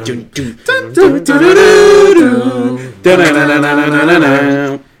 dun, dun,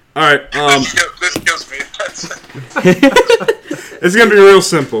 dun. All right, This kills me. it's gonna be real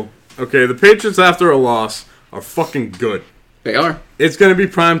simple. Okay, the Patriots after a loss are fucking good. They are. It's gonna be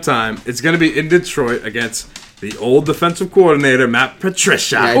prime time. It's gonna be in Detroit against the old defensive coordinator Matt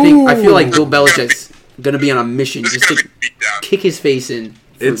Patricia. Yeah, I feel like Bill Belichick's gonna be on a mission This is just going to to be beat down. kick his face in.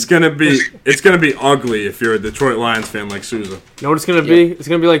 It's gonna be ugly if you're a Detroit Lions fan like Sousa. You know what it's gonna be? It's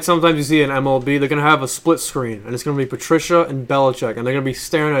gonna be like sometimes you see in MLB, they're gonna have a split screen, and it's gonna be Patricia and Belichick, and they're gonna be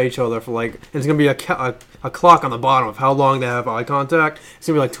staring at each other for like, and it's gonna be a clock on the bottom of how long they have eye contact. It's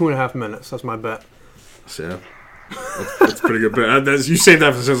gonna be like 2.5 minutes. That's my bet. So, that's pretty good. Bet. You saved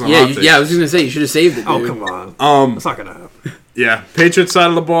that for Sousa. Yeah, I was just gonna say you should have saved it. Dude. Oh come on! That's not gonna happen. Yeah, Patriots side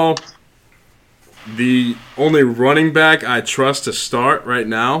of the ball. The only running back I trust to start right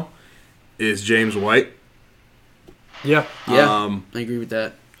now is James White. Yeah. Yeah, I agree with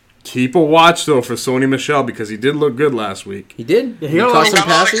that. Keep a watch though for Sony Michel because he did look good last week. He did. Yeah, he caught some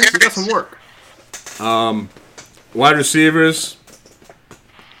passes. He got some work. Wide receivers,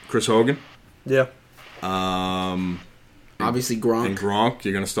 Chris Hogan. Yeah. Obviously And Gronk. Gronk,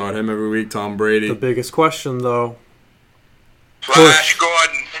 you're going to start him every week. Tom Brady. The biggest question though, Flash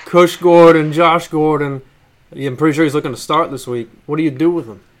Gordon. Cush Gordon, Josh Gordon. I'm pretty sure he's looking to start this week. What do you do with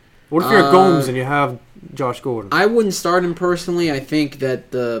him? What if you're Gomes and you have Josh Gordon? I wouldn't start him personally. I think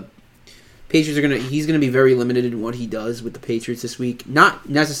that the Patriots are he's gonna be very limited in what he does with the Patriots this week. Not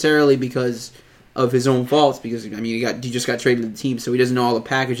necessarily because of his own faults, because I mean he just got traded to the team, so he doesn't know all the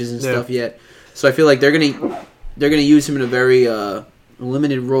packages and stuff yet. So I feel like they're gonna use him in a very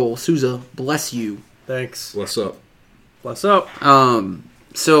limited role. Sousa, bless you. Thanks. What's up? What's up?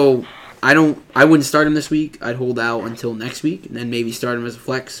 So I wouldn't start him this week. I'd hold out until next week and then maybe start him as a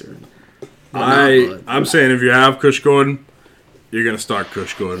flex or whatnot, I'm saying if you have Cush Gordon, you're going to start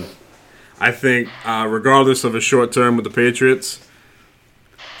Cush Gordon. I think regardless of his short term with the Patriots,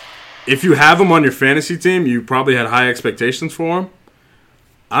 if you have him on your fantasy team, you probably had high expectations for him.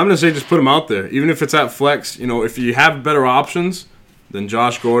 I'm going to say just put him out there. Even if it's at flex, if you have better options than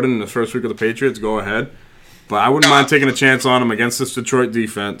Josh Gordon in the first week of the Patriots, go ahead. But I wouldn't mind taking a chance on him against this Detroit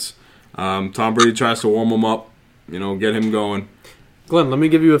defense. Tom Brady tries to warm him up, get him going. Glenn, let me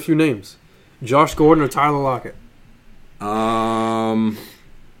give you a few names. Josh Gordon or Tyler Lockett? I'm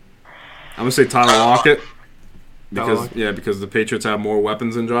going to say Tyler Lockett. Because the Patriots have more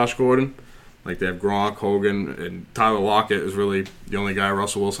weapons than Josh Gordon. Like they have Gronk, Hogan, and Tyler Lockett is really the only guy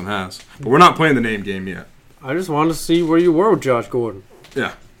Russell Wilson has. But we're not playing the name game yet. I just wanted to see where you were with Josh Gordon.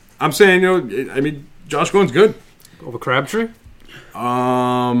 Yeah. I'm saying, Josh Gordon's good. Over Crabtree?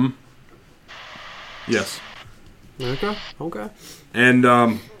 Yes. Okay. And,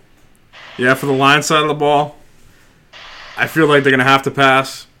 for the Lions side of the ball, I feel like they're going to have to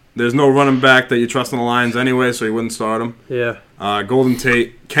pass. There's no running back that you trust in the Lions anyway, so you wouldn't start him. Yeah. Golden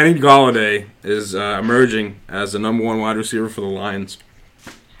Tate. Kenny Golladay is emerging as the number one wide receiver for the Lions.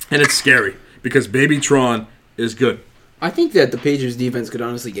 And it's scary because Baby Tron is good. I think that the Patriots defense could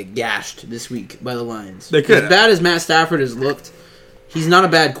honestly get gashed this week by the Lions. They could. As bad as Matt Stafford has looked, he's not a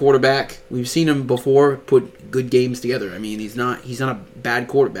bad quarterback. We've seen him before put good games together. I mean, he's not a bad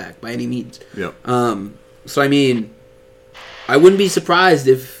quarterback by any means. Yep. So I mean, I wouldn't be surprised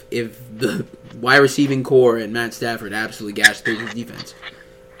if the wide receiving core and Matt Stafford absolutely gashed the Patriots defense.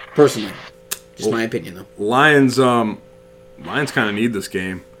 Personally, just my opinion though. Lions kind of need this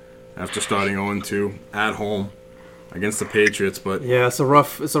game after starting 0-2 at home against the Patriots, but yeah, it's a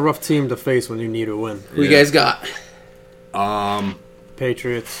rough team to face when you need a win. Who you guys got?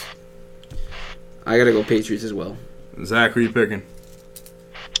 Patriots. I gotta go Patriots as well. Zach, who are you picking?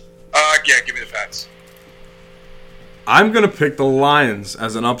 Give me the Pats. I'm gonna pick the Lions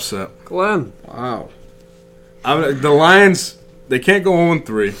as an upset. Glenn. Wow. The Lions, they can't go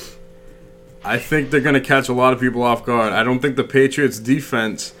 0-3. I think they're gonna catch a lot of people off guard. I don't think the Patriots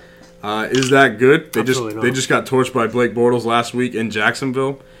defense is that good. They just got torched by Blake Bortles last week in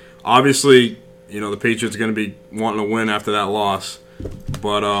Jacksonville. Obviously, the Patriots are going to be wanting to win after that loss.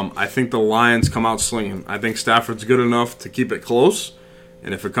 But I think the Lions come out slinging. I think Stafford's good enough to keep it close.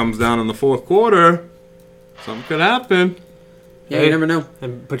 And if it comes down in the fourth quarter, something could happen. Yeah, you never know.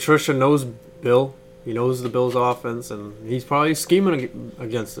 And Patricia knows Bill. He knows the Bills' offense, and he's probably scheming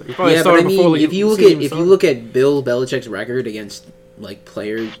against it. He probably started before. If you look at Bill Belichick's record against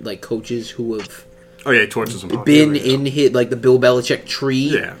coaches who have he torches them. Been in the Bill Belichick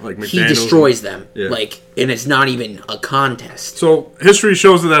tree. Yeah, like McDaniels. He destroys them. Yeah. And it's not even a contest. So history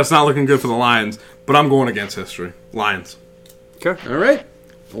shows that it's not looking good for the Lions, but I'm going against history. Lions. Okay. All right.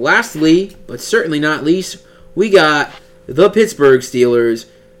 Lastly, but certainly not least, we got the Pittsburgh Steelers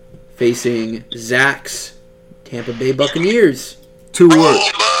facing Zach's Tampa Bay Buccaneers. 2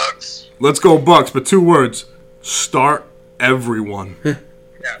 words. Bucks. Let's go Bucks, but 2 words. Start everyone. Start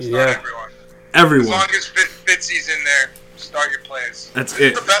everyone. Everyone. As long as Fitzy's in there, start your plays. That's This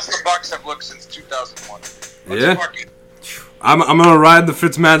it. is the best the Bucks have looked since 2001. Yeah. I'm going to ride the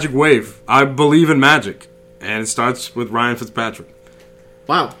Fitzmagic wave. I believe in magic. And it starts with Ryan Fitzpatrick.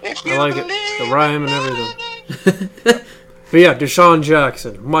 Wow. I like it. The rhyme and everything. But yeah, Deshaun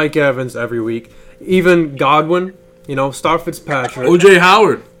Jackson, Mike Evans every week. Even Godwin, start Fitzpatrick. O.J.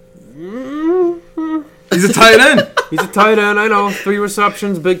 Howard. He's a tight end. He's a tight end, I know. 3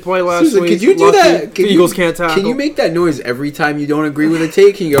 receptions, big play last Susan, week. could you do Lucky. that? The Eagles can't tackle. Can you make that noise every time you don't agree with a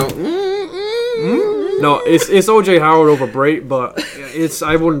take? Can you go, No, it's O.J. Howard over Brait, but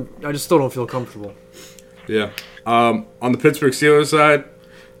I just still don't feel comfortable. Yeah. On the Pittsburgh Steelers side,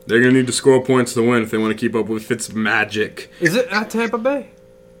 they're going to need to score points to win if they want to keep up with Fitzmagic. Is it at Tampa Bay?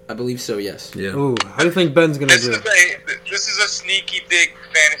 I believe so, yes. Yeah. Ooh, how do you think Ben's going to do? This is a sneaky big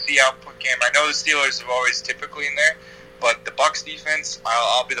fantasy output game. I know the Steelers have always typically in there, but the Bucks defense,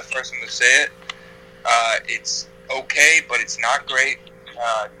 I'll be the first one to say it. It's okay, but it's not great.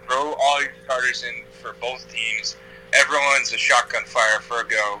 Throw all your starters in for both teams. Everyone's a shotgun fire for a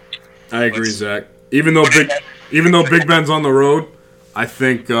go. I agree, Zach. Even though Big Ben's on the road, I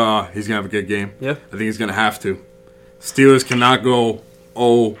think he's going to have a good game. Yeah. I think he's going to have to. Steelers cannot go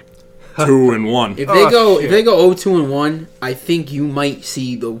 0-2-1. If they go 0-2-1, I think you might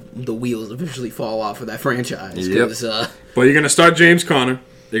see the wheels officially fall off of that franchise. Yep. But you're going to start James Conner.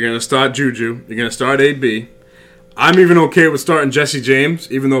 You're going to start Juju. You're going to start AB. I'm even okay with starting Jesse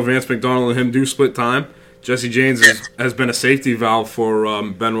James, even though Vance McDonald and him do split time. Jesse James has been a safety valve for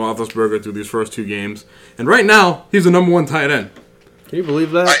Ben Roethlisberger through these first 2 games. And right now, he's the number 1 tight end. Can you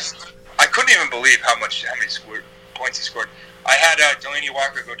believe that? I couldn't even believe how many points he scored. I had Delaney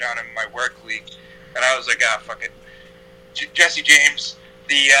Walker go down in my work league, and I was like, fuck it. Jesse James,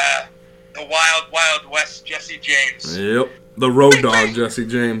 the Wild West Jesse James. Yep. the road dog, Jesse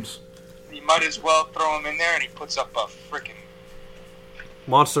James. You might as well throw him in there, and he puts up a freaking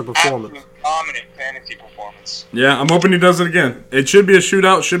Monster performance. dominant fantasy performance. Yeah, I'm hoping he does it again. It should be a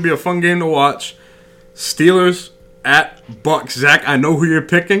shootout. Should be a fun game to watch. Steelers at Bucks. Zach, I know who you're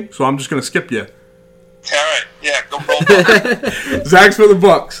picking, so I'm just going to skip you. All right, yeah, go roll. Bucks. Zach's for the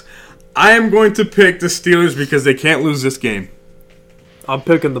Bucks. I am going to pick the Steelers because they can't lose this game. I'm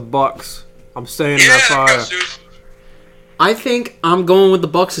picking the Bucks. I'm staying in Yeah, that go fire. Zeus. I think I'm going with the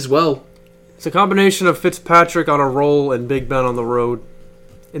Bucks as well. It's a combination of Fitzpatrick on a roll and Big Ben on the road.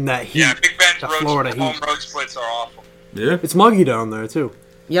 In that heat. Yeah, Big Ben's The Florida home heat. road splits are awful. Yeah. It's muggy down there, too.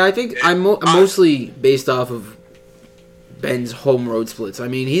 Yeah, I think I'm mostly based off of Ben's home road splits. I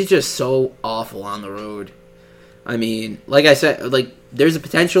mean, he's just so awful on the road. I mean, like I said, there's a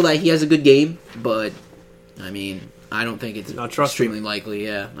potential that he has a good game, but I mean, I don't think it's Not trusting. extremely likely.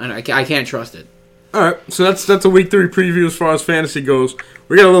 Yeah, I can't trust it. All right, so that's a week 3 preview as far as fantasy goes.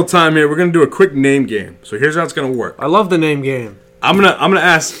 We got a little time here. We're gonna do a quick name game. So here's how it's gonna work. I love the name game. I'm gonna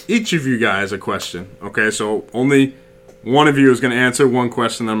ask each of you guys a question. Okay, so only one of you is gonna answer one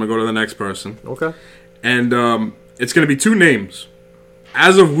question. Then I'm gonna go to the next person, Okay. and it's gonna be 2 names.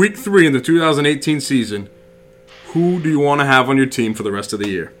 As of week 3 in the 2018 season, who do you want to have on your team for the rest of the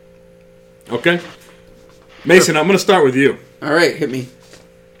year? Okay, Mason, I'm gonna start with you. All right, hit me.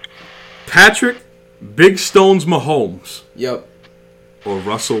 Patrick Big Stones Mahomes Yep. or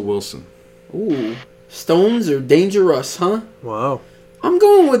Russell Wilson? Ooh, Stones are dangerous, huh? Wow. I'm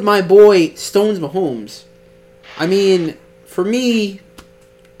going with my boy Stones Mahomes. I mean, for me,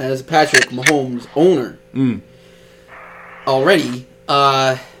 as Patrick Mahomes owner, already,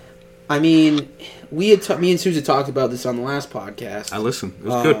 I mean, me and Susan talked about this on the last podcast. I listened. It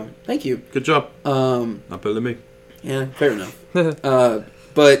was good. Thank you. Good job. Not better than me. Yeah, fair enough.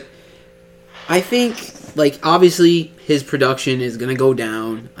 But I think, obviously, his production is going to go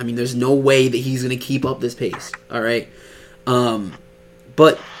down. I mean, there's no way that he's going to keep up this pace, all right?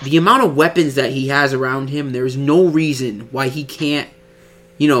 But the amount of weapons that he has around him, there's no reason why he can't,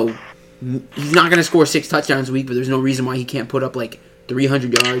 he's not going to score 6 touchdowns a week, but there's no reason why he can't put up,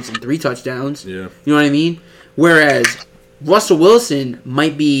 300 yards and 3 touchdowns. Yeah. You know what I mean? Whereas Russell Wilson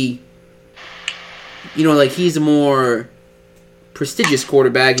might be, he's a more prestigious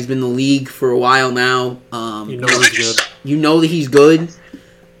quarterback. He's been in the league for a while now. You know he's good. You know that he's good,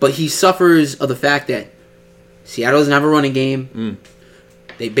 but he suffers of the fact that Seattle doesn't have a running game.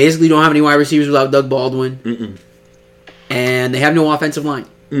 They basically don't have any wide receivers without Doug Baldwin. And they have no offensive line.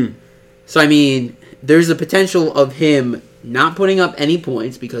 So, I mean, there's the potential of him not putting up any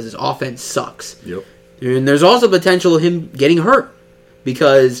points because his offense sucks. Yep. And there's also potential of him getting hurt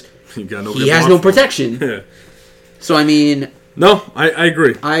because He has no protection. Yeah. So, I mean, No, I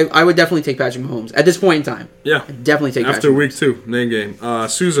agree. I would definitely take Patrick Mahomes at this point in time. Yeah. Definitely take After Patrick week 2, name game.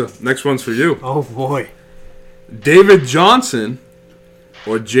 Souza, next one's for you. Oh, boy. David Johnson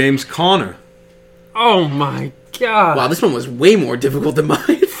or James Conner? Oh, my God. Wow, this one was way more difficult than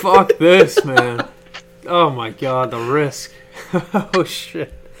mine. Fuck this, man. Oh, my God. The risk. Oh,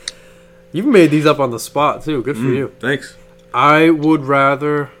 shit. You've made these up on the spot, too. Good for you. Thanks. I would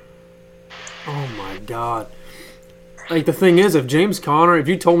rather... Oh, my God. The thing is, if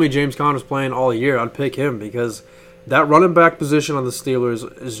you told me James Conner's playing all year, I'd pick him because that running back position on the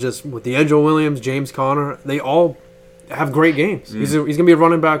Steelers is just, with D'Angelo Williams, James Conner, they all have great games. He's going to be a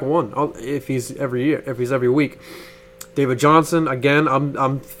running back 1 if he's every week. David Johnson, again,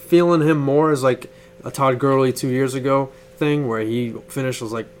 I'm feeling him more as a Todd Gurley 2 years ago thing where he finished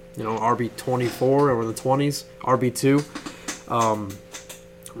as RB24 or in the 20s, RB2.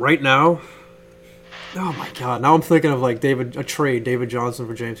 Right now, oh my God! Now I'm thinking of David Johnson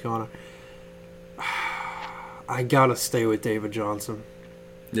for James Conner. I gotta stay with David Johnson.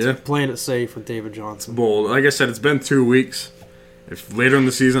 Yeah. Playing it safe with David Johnson. Well, like I said, it's been 2 weeks. If later in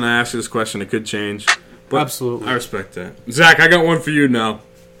the season I ask you this question, it could change. But Absolutely. I respect that. Zach, I got one for you now.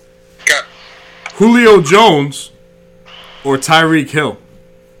 Okay. Julio Jones or Tyreek Hill?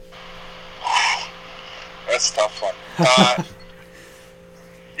 That's a tough one.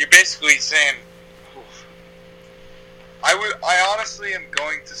 You're basically saying... I honestly am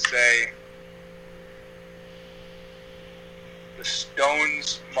going to say the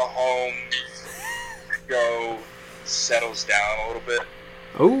Stones Mahomes go settles down a little bit,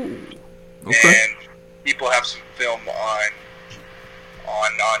 Oh, Okay. and people have some film on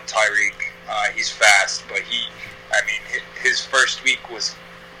Tyreek. He's fast, but his first week was,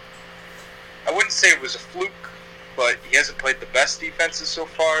 I wouldn't say it was a fluke, but he hasn't played the best defenses so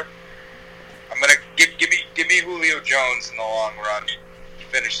far. I'm gonna give me Julio Jones in the long run. He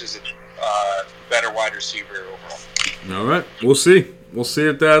finishes a better wide receiver overall. All right, we'll see. We'll see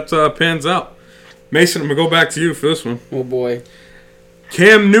if that pans out. Mason, I'm gonna go back to you for this one. Oh boy.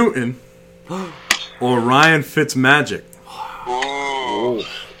 Cam Newton or Ryan Fitzmagic? Oh.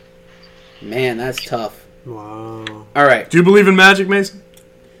 Man, that's tough. Wow. All right, Do you believe in magic, Mason?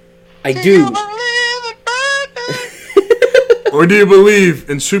 I do. Or do you believe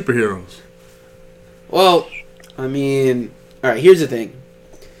in superheroes? Well, I mean, all right, here's the thing.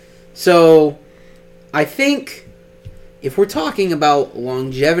 So, I think if we're talking about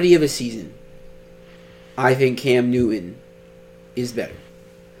longevity of a season, I think Cam Newton is better.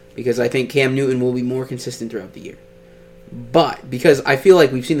 Because I think Cam Newton will be more consistent throughout the year. But, because I feel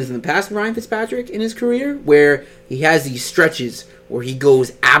like we've seen this in the past with Ryan Fitzpatrick in his career, where he has these stretches where he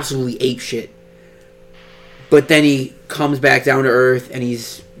goes absolutely apeshit. But then he comes back down to earth, and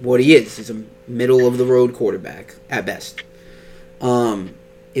he's what he is. He's a middle-of-the-road quarterback, at best.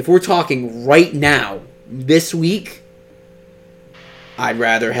 If we're talking right now, this week, I'd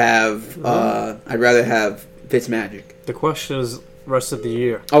rather have Fitzmagic. The question is rest of the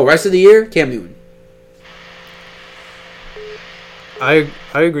year. Oh, rest of the year, Cam Newton. I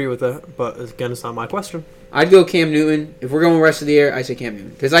agree with that, but again, it's not my question. I'd go Cam Newton. If we're going rest of the year, I say Cam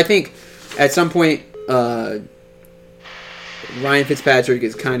Newton. Because I think at some point, Ryan Fitzpatrick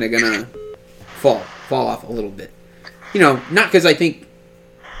is kind of going to fall off a little bit. You know, not because I think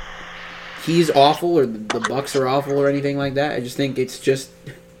he's awful or the Bucs are awful or anything like that. I just think it's just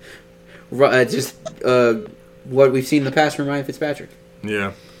what we've seen in the past from Ryan Fitzpatrick.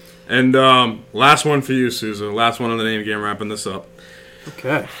 Yeah. And last one for you, Susan. Last one on the name game, wrapping this up.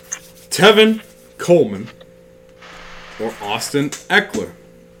 Okay. Tevin Coleman or Austin Eckler?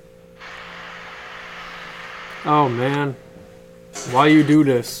 Oh, man. Why you do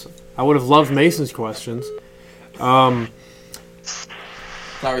this? I would have loved Mason's questions. You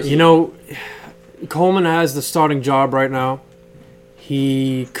know, Coleman has the starting job right now.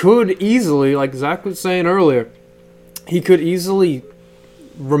 He could easily, like Zach was saying earlier, he could easily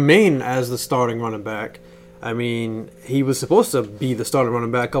remain as the starting running back. I mean, he was supposed to be the starting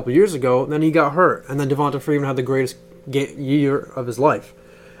running back a couple years ago, then he got hurt, and then Devonta Freeman had the greatest year of his life.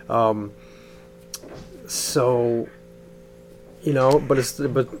 So, you know, but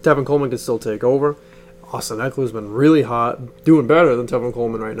Tevin Coleman can still take over. Austin Eckler's been really hot, doing better than Tevin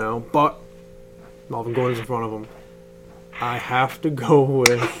Coleman right now, but Melvin Gordon's in front of him. I have to go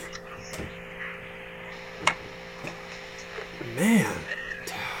with... Man.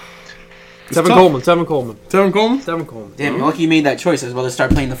 Tevin Coleman. Tevin Coleman? Tevin Coleman. Damn, you're lucky you made that choice. I was about to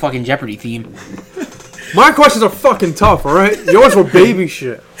start playing the fucking Jeopardy theme. My questions are fucking tough, alright? Yours were baby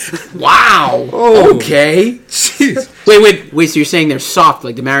shit. Wow. Oh. Okay. Jeez. Wait. So you're saying they're soft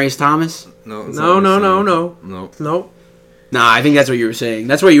like Demaryius Thomas? No. No. Nah, I think that's what you were saying.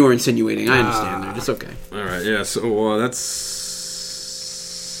 That's what you were insinuating. I understand. There, it's okay. All right. Yeah. So that's.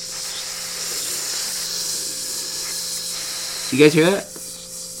 You guys hear that?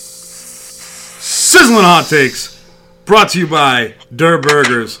 Sizzling hot takes, brought to you by Durr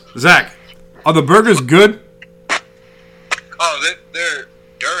Burgers. Zach, are the burgers good? Oh, they're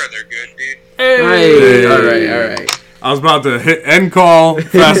good, dude. Hey. All right. I was about to hit end call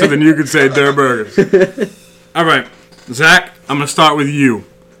faster than you could say Durr Burgers. All right, Zach, I'm going to start with you.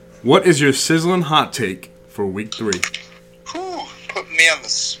 What is your sizzling hot take for week 3? Whew, putting me on the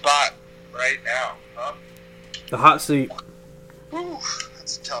spot right now, huh? The hot seat. Whew,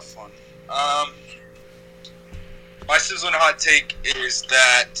 that's a tough one. My sizzling hot take is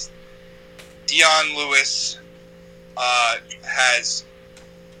that Dion Lewis has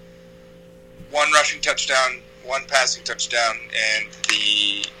one rushing touchdown, one passing touchdown, and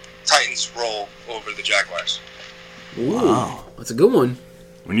the Titans roll over the Jaguars. Ooh, wow. That's a good one.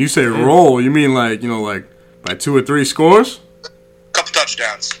 When you say roll, you mean like by 2 or 3 scores? Couple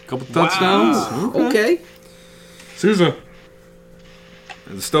touchdowns. Couple touchdowns? Okay. Susan.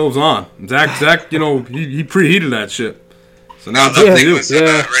 The stove's on. Zach, he preheated that shit. So now it's up to you. Was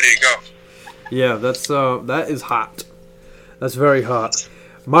ready to go. Yeah, that is hot. That's very hot.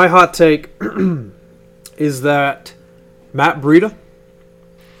 My hot take is that Matt Breida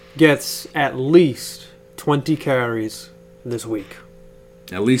gets at least 20 carries this week.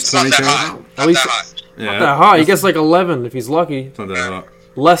 At least It's 20 not that carries? hot. At least Not that hot. Yeah. not that hot. He gets like 11 if he's lucky. It's not that hot.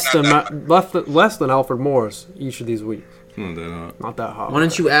 Less Not than less than Alfred Morris each of these weeks. It's not that hot. Not that hot. Why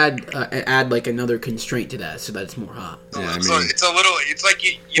don't you add like another constraint to that so that it's more hot? Yeah, I So mean, it's a little. It's like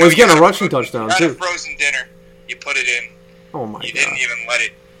you. Well, he's getting had a rushing touchdown, you had too. a frozen dinner. You put it in. Oh my You god. didn't even let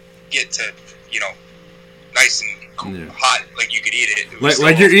it get to nice and hot, like you could eat it. It was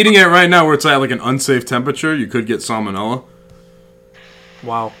like still- you're eating it right now where it's at like an unsafe temperature, you could get salmonella.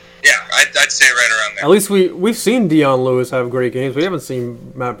 Wow. Yeah, I'd say right around there. At least we've seen Deion Lewis have great games. We haven't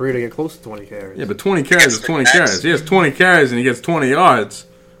seen Matt Breida get close to 20 carries. Yeah, but 20 carries is 20 carries. He has 20 carries and he gets 20 yards.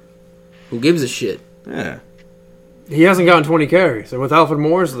 Who gives a shit? Yeah. He hasn't gotten 20 carries, and with Alfred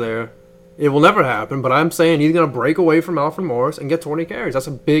Morris there, it will never happen. But I'm saying he's going to break away from Alfred Morris and get 20 carries. That's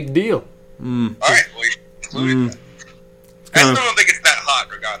a big deal. All right, well, you included that. I still don't think it's that hot,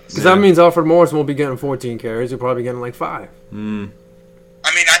 regardless. Because that means Alfred Morris won't be getting 14 carries. He'll probably be getting like 5. I mean,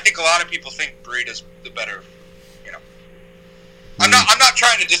 I think a lot of people think Breida's the better. You know, I'm not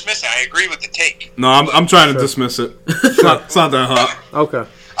trying to dismiss it. I agree with the take. No, I'm trying to dismiss it. It's not that hot. Okay.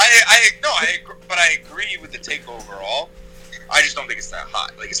 But I agree with the take overall. I just don't think it's that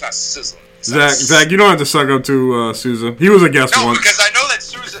hot. Like, it's not sizzling. Zach, you don't have to suck up to Sousa. He was a guest No, once. because I know that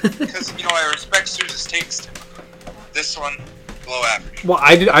Sousa. Because I respect Sousa's takes. This one, below average. Well,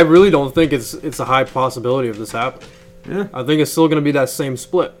 I really don't think it's a high possibility of this happening. Yeah. I think it's still going to be that same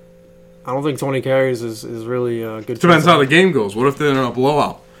split. I don't think 20 carries is really a good. Depends how the game goes. What if they're in a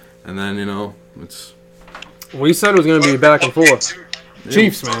blowout? And then, it's... We said it was going to be back and forth.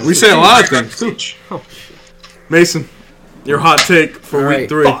 Chiefs, man. We say a lot of things, too. Oh, Mason, your hot take for All week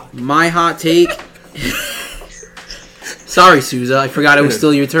right. 3. My hot take. Sorry, Sousa. I forgot it was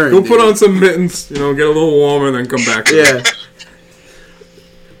still your turn. Go dude. put on some mittens, get a little warmer, then come back. Yeah.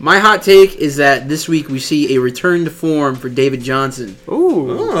 My hot take is that this week we see a return to form for David Johnson.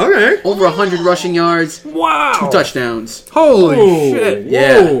 Ooh. Oh, okay. Over 100 rushing yards, Wow. 2 touchdowns. Holy Whoa, shit.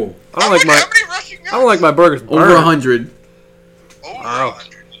 Yeah. whoa. I don't like my burgers Over burned. 100. Over Wow.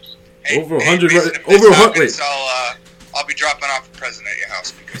 100. Hey, Over 100 Mason, if over this 100 happens, I'll be dropping off a present at your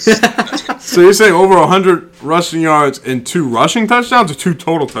house because So you're saying over 100 rushing yards and 2 rushing touchdowns or 2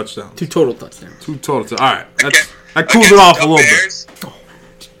 total touchdowns? 2 total touchdowns. 2 total touchdowns. All right. Against- That cools against it off a the little bit. Bears,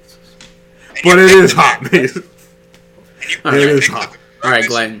 But it is hot, Mason. All It right. is hot. All right,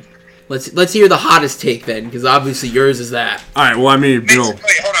 Glenn. Let's hear the hottest take then, because obviously yours is that. All right. Well, I mean, Mason, wait,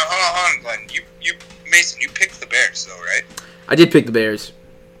 hold on, Glenn. Mason, you picked the Bears though, right? I did pick the Bears.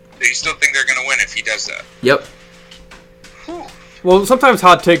 Do you still think they're gonna win if he does that? Yep. Well, sometimes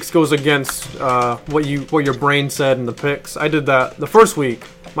hot takes goes against what your brain said in the picks. I did that the first week.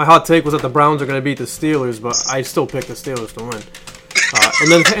 My hot take was that the Browns are going to beat the Steelers, but I still picked the Steelers to win.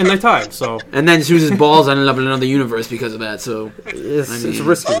 And they tied. So And then Sousa's balls ended up in another universe because of that. So it's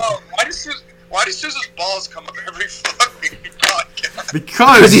risky. Oh, why does Sousa's balls come up every fucking podcast?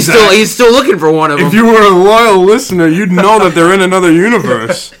 because he's still looking for one of them. if you were a loyal listener, you'd know that they're in another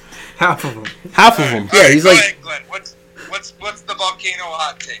universe. Half of them. Half of them. Yeah, he's Go like- ahead, Glenn. What's the volcano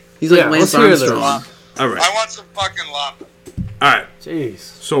hot take? He's like Yeah, Lance let's hear this. Armstrong. All right. I want some fucking lava. All right. Jeez.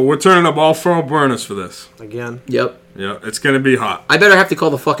 So we're turning up all 4 burners for this. Again. Yep. Yeah, it's going to be hot. I better have to call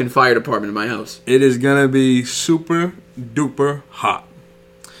the fucking fire department in my house. It is going to be super duper hot.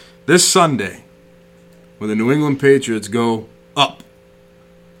 This Sunday, when the New England Patriots go up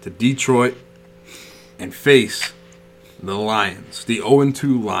to Detroit and face the Lions, the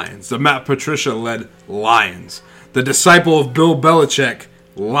 0-2 Lions, the Matt Patricia-led Lions, the disciple of Bill Belichick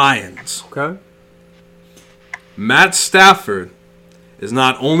Lions. Okay. Matt Stafford is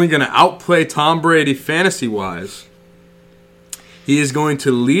not only going to outplay Tom Brady fantasy-wise, he is going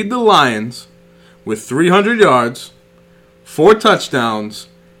to lead the Lions with 300 yards, 4 touchdowns,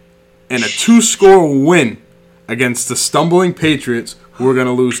 and a 2-score win against the stumbling Patriots, who are going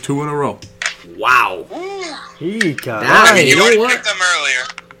to lose 2 in a row. Wow. He got That- it. you You know already what? picked them earlier.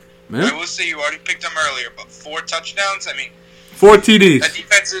 Man, I will say you already picked them earlier, but 4 touchdowns. I mean, 4 that TDs.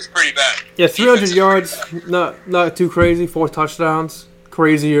 defense is pretty bad. Yeah, 300 Defense is yards, pretty bad. not too crazy. 4 touchdowns,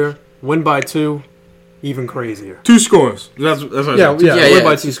 crazier. Win by 2, even crazier. 2 scores. That's what I said. Yeah, Yeah, win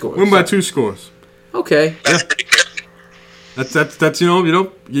by yeah, 2 scores. Win by 2 scores. Okay. That's pretty good. That's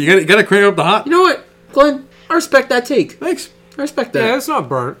you gotta crank up the hot. You know what, Glenn? I respect that take. Thanks. I respect that. Yeah, it's not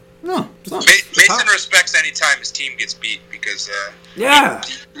burnt. No, it's not. Mason respects any time his team gets beat because Yeah.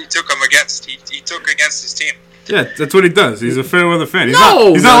 he took against his team. Yeah, that's what he does. He's a fair weather fan. He's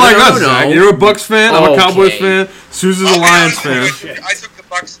No, not like no, us, no. Zach. You're a Bucks fan. I'm a Okay. Cowboys fan. Susan's a I'll be Lions honest, fan. I took the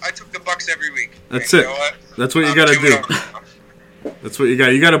Bucks. I took the Bucks every week. That's And it. You know what? That's what you I'm gotta 2-0 do. now. That's what you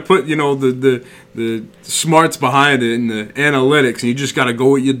got. You got to put, the smarts behind it and the analytics, and you just got to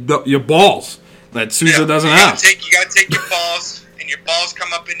go with your balls that Sousa doesn't you have. gotta take your balls, and your balls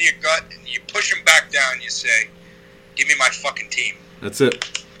come up into your gut, and you push them back down. You say, "Give me my fucking team." That's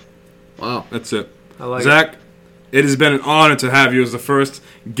it. Wow. That's it. I like it. Zach, it has been an honor to have you as the first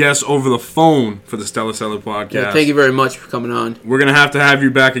guest over the phone for the Stellar Seller podcast. Yeah, thank you very much for coming on. We're going to have you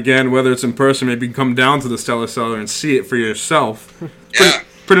back again, whether it's in person, maybe you can come down to the Stellar Seller and see it for yourself. Yeah.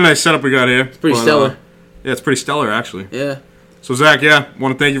 Pretty nice setup we got here. Pretty stellar. Yeah, it's pretty stellar, actually. Yeah. So, Zach,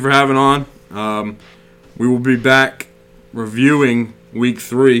 want to thank you for having on. We will be back reviewing Week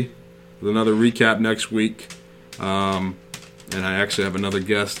 3 with another recap next week. And I actually have another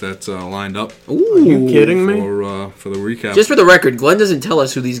guest that's lined up. Ooh. Are you kidding me? For the recap. Just for the record, Glenn doesn't tell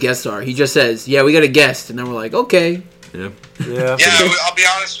us who these guests are. He just says, "Yeah, we got a guest," and then we're like, "Okay." Yeah. Yeah. Yeah, I'll be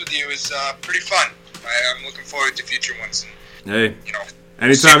honest with you, it's pretty fun. I'm looking forward to future ones. And, Hey, you know, anytime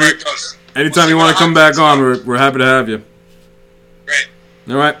we'll see you where it goes. anytime We'll you see want to what come back happens. on, we're happy to have you. Great.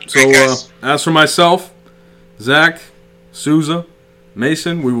 All right. So, Great, guys. as for myself, Zach, Souza,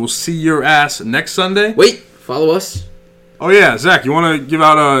 Mason, we will see your ass next Sunday. Wait, follow us. Oh yeah, Zach, you want to give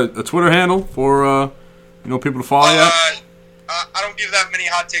out a Twitter handle for people to follow you? At? I don't give that many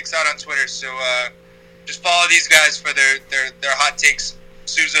hot takes out on Twitter, so just follow these guys for their hot takes.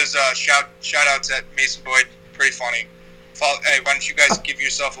 Souza's shout outs at Mason Boyd, pretty funny. Hey, why don't you guys give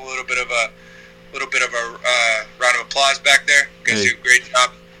yourself a little bit of a round of applause back there? You guys do a great job.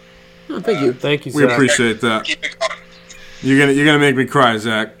 Oh, thank you. Thank you, We Zach. appreciate that. Keep it going. You're gonna make me cry,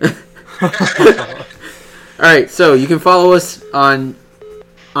 Zach. All right, so you can follow us on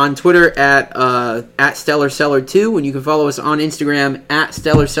Twitter at StellarSeller2, and you can follow us on Instagram at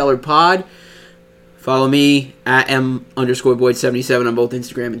StellarSellerPod. Follow me at M_Boyd77 on both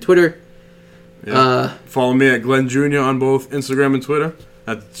Instagram and Twitter. Yeah. Follow me at Glenn Jr. on both Instagram and Twitter.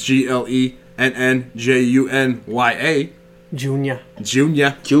 That's GLENNJUNYA. Junior.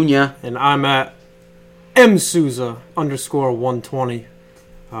 Junior. Junior. And I'm at MSouza_120.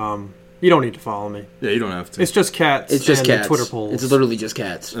 You don't need to follow me. Yeah, you don't have to. It's just cats. It's just and cats. Twitter polls. It's literally just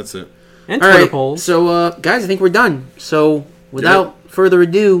cats. That's it. And All Twitter right, polls. so guys, I think we're done. So without further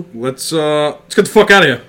ado, Let's get the fuck out of here.